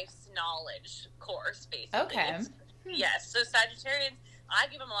through life's knowledge course, basically. Okay. Yes, so Sagittarians, I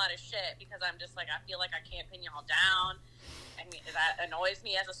give them a lot of shit because I'm just like, I feel like I can't pin y'all down. I mean, that annoys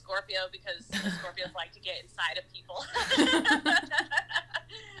me as a Scorpio because Scorpios like to get inside of people.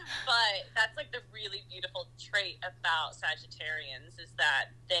 But that's, like, the really beautiful trait about Sagittarians is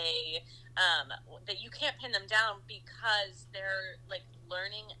that that you can't pin them down because they're, like,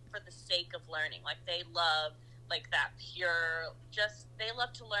 learning for the sake of learning. Like, they love, like, that pure, just, they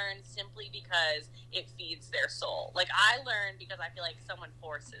love to learn simply because it feeds their soul. Like, I learn because I feel like someone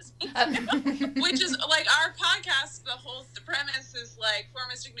forces me to. Which is, like, our podcast, the premise is, like, for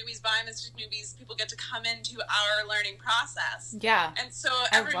Mystic Newbies, by Mystic Newbies, people get to come into our learning process. Yeah. And so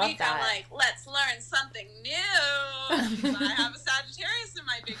every week I'm like, let's learn something new. I have a Sagittarius in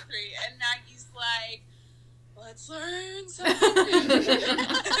my big three, and Maggie's like, let's learn something new.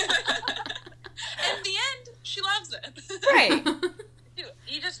 In the end, she loves it. Right.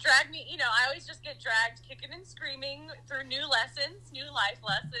 You just drag me, I always just get dragged kicking and screaming through new lessons, new life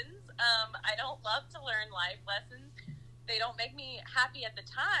lessons. I don't love to learn life lessons. They don't make me happy at the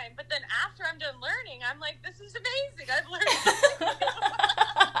time, but then after I'm done learning, I'm like, this is amazing. I've learned something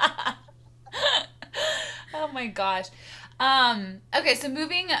new. Oh my gosh. Okay, so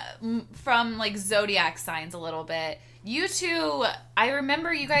moving from, like, zodiac signs a little bit, you two, I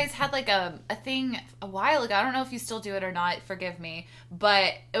remember you guys had, like, a thing a while ago. I don't know if you still do it or not, forgive me,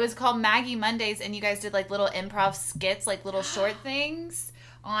 but it was called Maggie Mondays, and you guys did, like, little improv skits, like little short things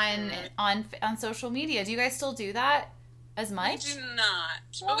on social media. Do you guys still do that as much? We do not.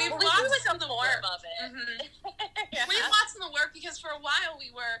 But we've do lots some in the form work. of it. Mm-hmm. Yeah. We have lots in the work because for a while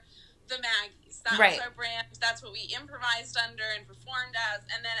we were the Maggies. That Right. was our brand. That's what we improvised under and performed as.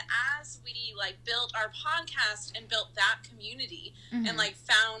 And then as we, like, built our podcast and built that community and, like,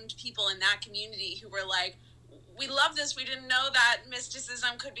 found people in that community who were like, we love this. We didn't know that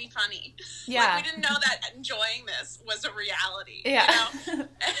mysticism could be funny. Yeah. Like, we didn't know that enjoying this was a reality. Yeah. You know?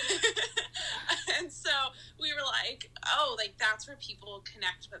 And so we were like, oh, like, that's where people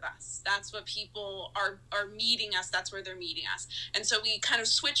connect with us. That's what people are meeting us. That's where they're meeting us. And so we kind of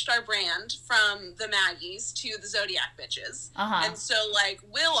switched our brand from the Maggies to the Zodiac Bitches. And so, like,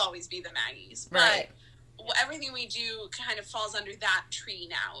 we'll always be the Maggies. Right. But everything we do kind of falls under that tree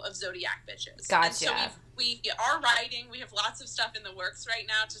now of Zodiac Bitches. Gotcha. And so we are writing. We have lots of stuff in the works right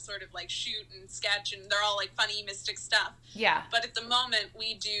now to sort of, like, shoot and sketch, and they're all, like, funny mystic stuff. Yeah. But at the moment,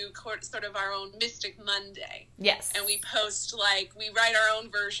 we do sort of our own Mystic Monday. Yes. And we post, like, we write our own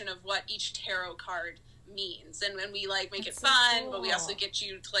version of what each tarot card means, and when we like make That's it so fun, cool. but we also get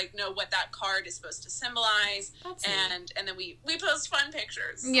you to like know what that card is supposed to symbolize. That's neat. And then we post fun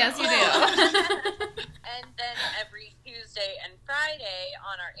pictures. Yes, So- you do. And then every Tuesday and Friday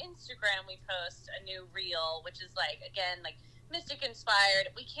on our Instagram, we post a new reel, which is like, again, like Mystic inspired.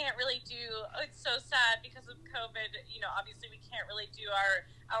 We can't really do, it's so sad because of COVID, you know, obviously we can't really do our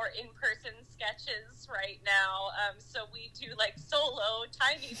in-person sketches right now. So we do like solo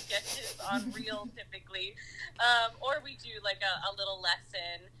tiny sketches on reel typically. Or we do like a little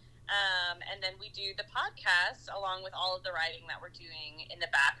lesson. And then we do the podcast along with all of the writing that we're doing in the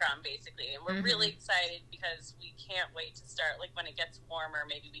background, basically. And we're really excited because we can't wait to start, like, when it gets warmer,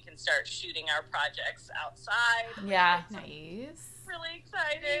 maybe we can start shooting our projects outside. Yeah. Nice. Really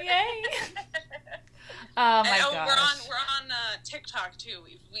excited. Yay. Oh my And, gosh. we're on TikTok too.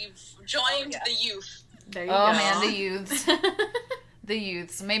 We've joined the youth. There you Oh go. man, the youths. The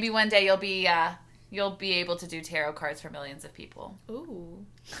youths. Maybe one day you'll be able to do tarot cards for millions of people. Ooh.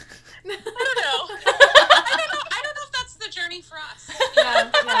 I don't know. I don't know if that's the journey for us. Yeah.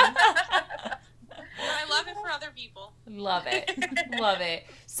 But I love it for other people. Love it. Love it.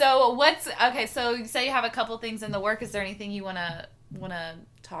 So so you say you have a couple things in the work. Is there anything you wanna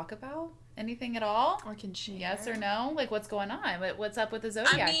talk about? Anything at all? Or can she? Yes or no? Like what's going on? What's up with the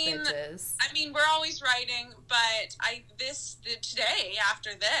Zodiac bitches? I mean, we're always writing, but today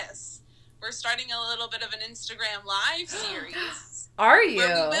after this, we're starting a little bit of an Instagram live series. Are you?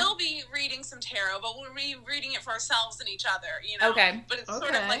 Where we will be reading some tarot, but we'll be reading it for ourselves and each other, you know? Okay. But it's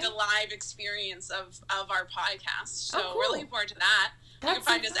sort of like a live experience of our podcast. So Oh, cool. we're looking forward to that. You That's can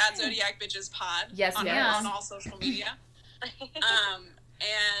find so us at fun. Zodiac Bitches Pod Yes, on, yes. on all social media.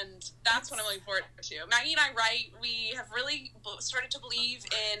 And that's what I'm looking forward to. Maggie and I write. We have really started to believe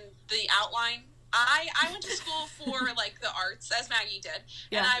in the outline. I went to school for like the arts, as Maggie did,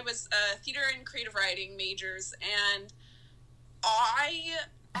 and I was theater and creative writing majors, and I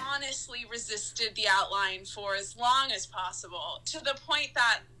honestly resisted the outline for as long as possible, to the point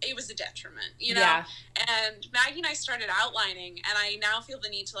that it was a detriment, you know? Yeah. And Maggie and I started outlining, and I now feel the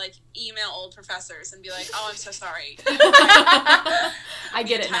need to like email old professors and be like, oh, I'm so sorry. I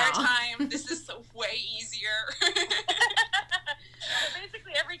get the it entire now. time, this is way easier. So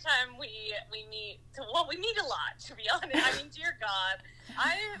basically, every time we meet, we meet a lot, to be honest. I mean, dear God,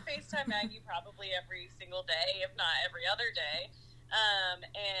 I FaceTime Maggie probably every single day, if not every other day.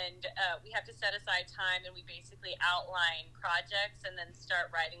 And we have to set aside time, and we basically outline projects and then start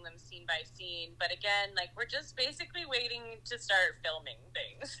writing them scene by scene. But again, like, we're just basically waiting to start filming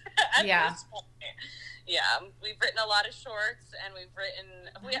things at this point. Yeah, we've written a lot of shorts, and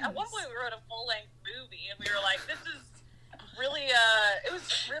at one point we wrote a full-length movie, and we were like, this is really, it was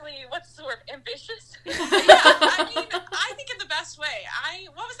really, what's the word, ambitious? Yeah, I mean, I think in the best way.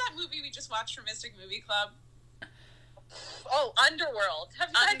 What was that movie we just watched from Mystic Movie Club? Oh, Underworld. Have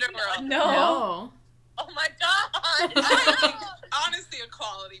you guys seen Underworld. No. Oh my God! I think, honestly, a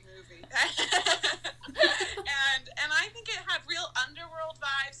quality movie. and I think it had real Underworld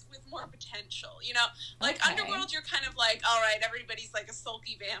vibes with more potential, you know? Like, Okay. Underworld, you're kind of like, all right, everybody's like a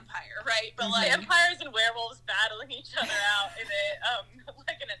sulky vampire, right? But like, Vampires and werewolves battling each other out in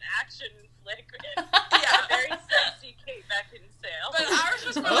like in an action flick. yeah. A very sexy Kate Beckinsale. But ours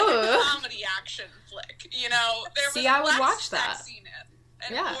was more like a comedy action flick, you know? There was See, I would less watch that. sexiness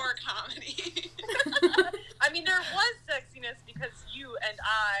and Yeah. more comedy. I mean, there was sexiness because you and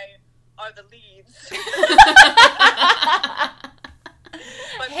I are the leads.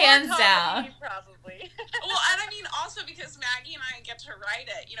 But more Hands comedy, down. Probably. Well, and I mean, also because Maggie and I get to write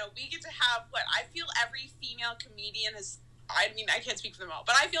it, you know, we get to have what I feel every female comedian has. I mean, I can't speak for them all,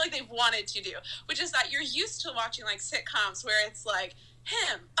 but I feel like they've wanted to do, which is that you're used to watching like sitcoms where it's like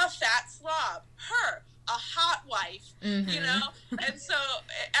him, a fat slob, her, a hot wife, you know? And so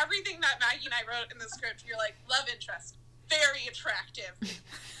everything that Maggie and I wrote in the script, you're like, love interest, very attractive.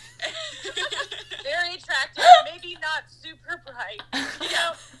 Very attractive, maybe not super bright. You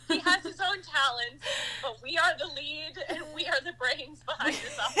know, he has his own talents, but we are the lead and we are the brains behind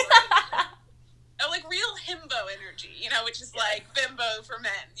this operation. Like real himbo energy, you know, which is like bimbo for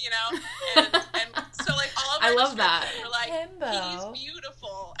men, you know? And so like all of our I love that. descriptions were like, Himbo. he's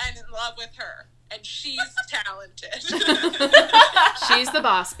beautiful and in love with her, and she's talented. She's the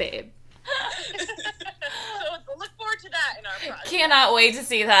boss, babe. So look forward to that in our project. Cannot wait to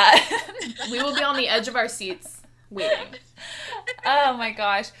see that. We will be on the edge of our seats waiting. Oh my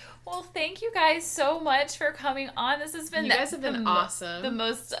gosh. Well, thank you guys so much for coming on. This has been You guys have been awesome. The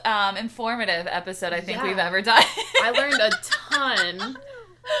most informative episode I think Yeah. we've ever done. I learned a ton.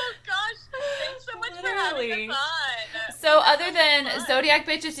 Oh gosh, thanks so much for having Literally. us on. So other than Zodiac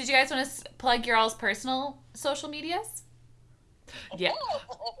Bitches, did you guys want to plug your all's personal social medias? Yeah.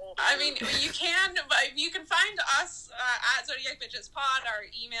 I mean, you can find us at Zodiac Bitches Pod. Our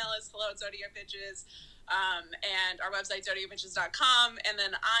email is hello@zodiacbitches. And our website, zodiacbitches.com. And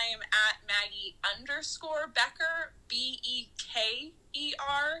then I am at Maggie_Becker, BEKER.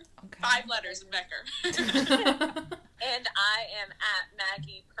 Okay. 5 letters in Becker. And I am at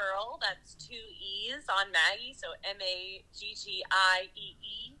Maggie Pearl. That's 2 E's on Maggie. So MAGGIEE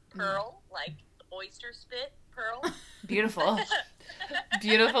Pearl, like oyster spit pearl. Beautiful.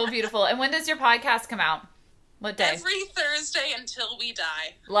 Beautiful, beautiful. And when does your podcast come out? What day? Every Thursday until we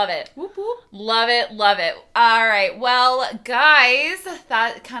die. Love it. Whoop whoop. Love it. Love it. All right. Well, guys,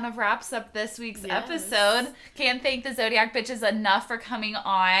 that kind of wraps up this week's episode. Can't thank the Zodiac Bitches enough for coming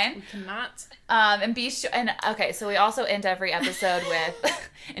on. We cannot. And be sure. And okay, so we also end every episode with,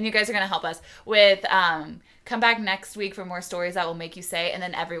 and you guys are gonna help us with. Come back next week for more stories that will make you say, and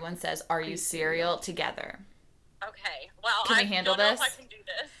then everyone says, "Are you cereal?" together. Okay. Well, Can we handle don't know this? if I can do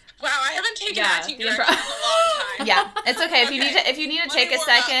this. Wow, I haven't taken Yeah, acting the direction in a long time. Yeah, it's okay. If you Okay. need to Let take me a warm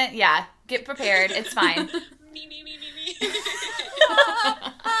up. second, yeah, get prepared. It's fine. Me.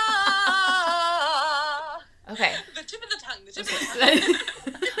 Okay. The tip of the tongue.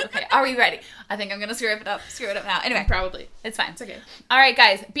 Okay. Are we ready? I think I'm gonna screw it up now. Anyway, Probably. it's fine. It's okay. All right,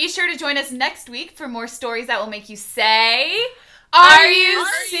 guys. Be sure to join us next week for more stories that will make you say, "Are you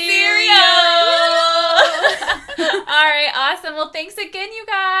cereal?" All right. Awesome. Well, thanks again, you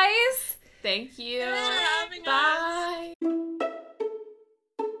guys. Thank you. Thanks for having us. Bye.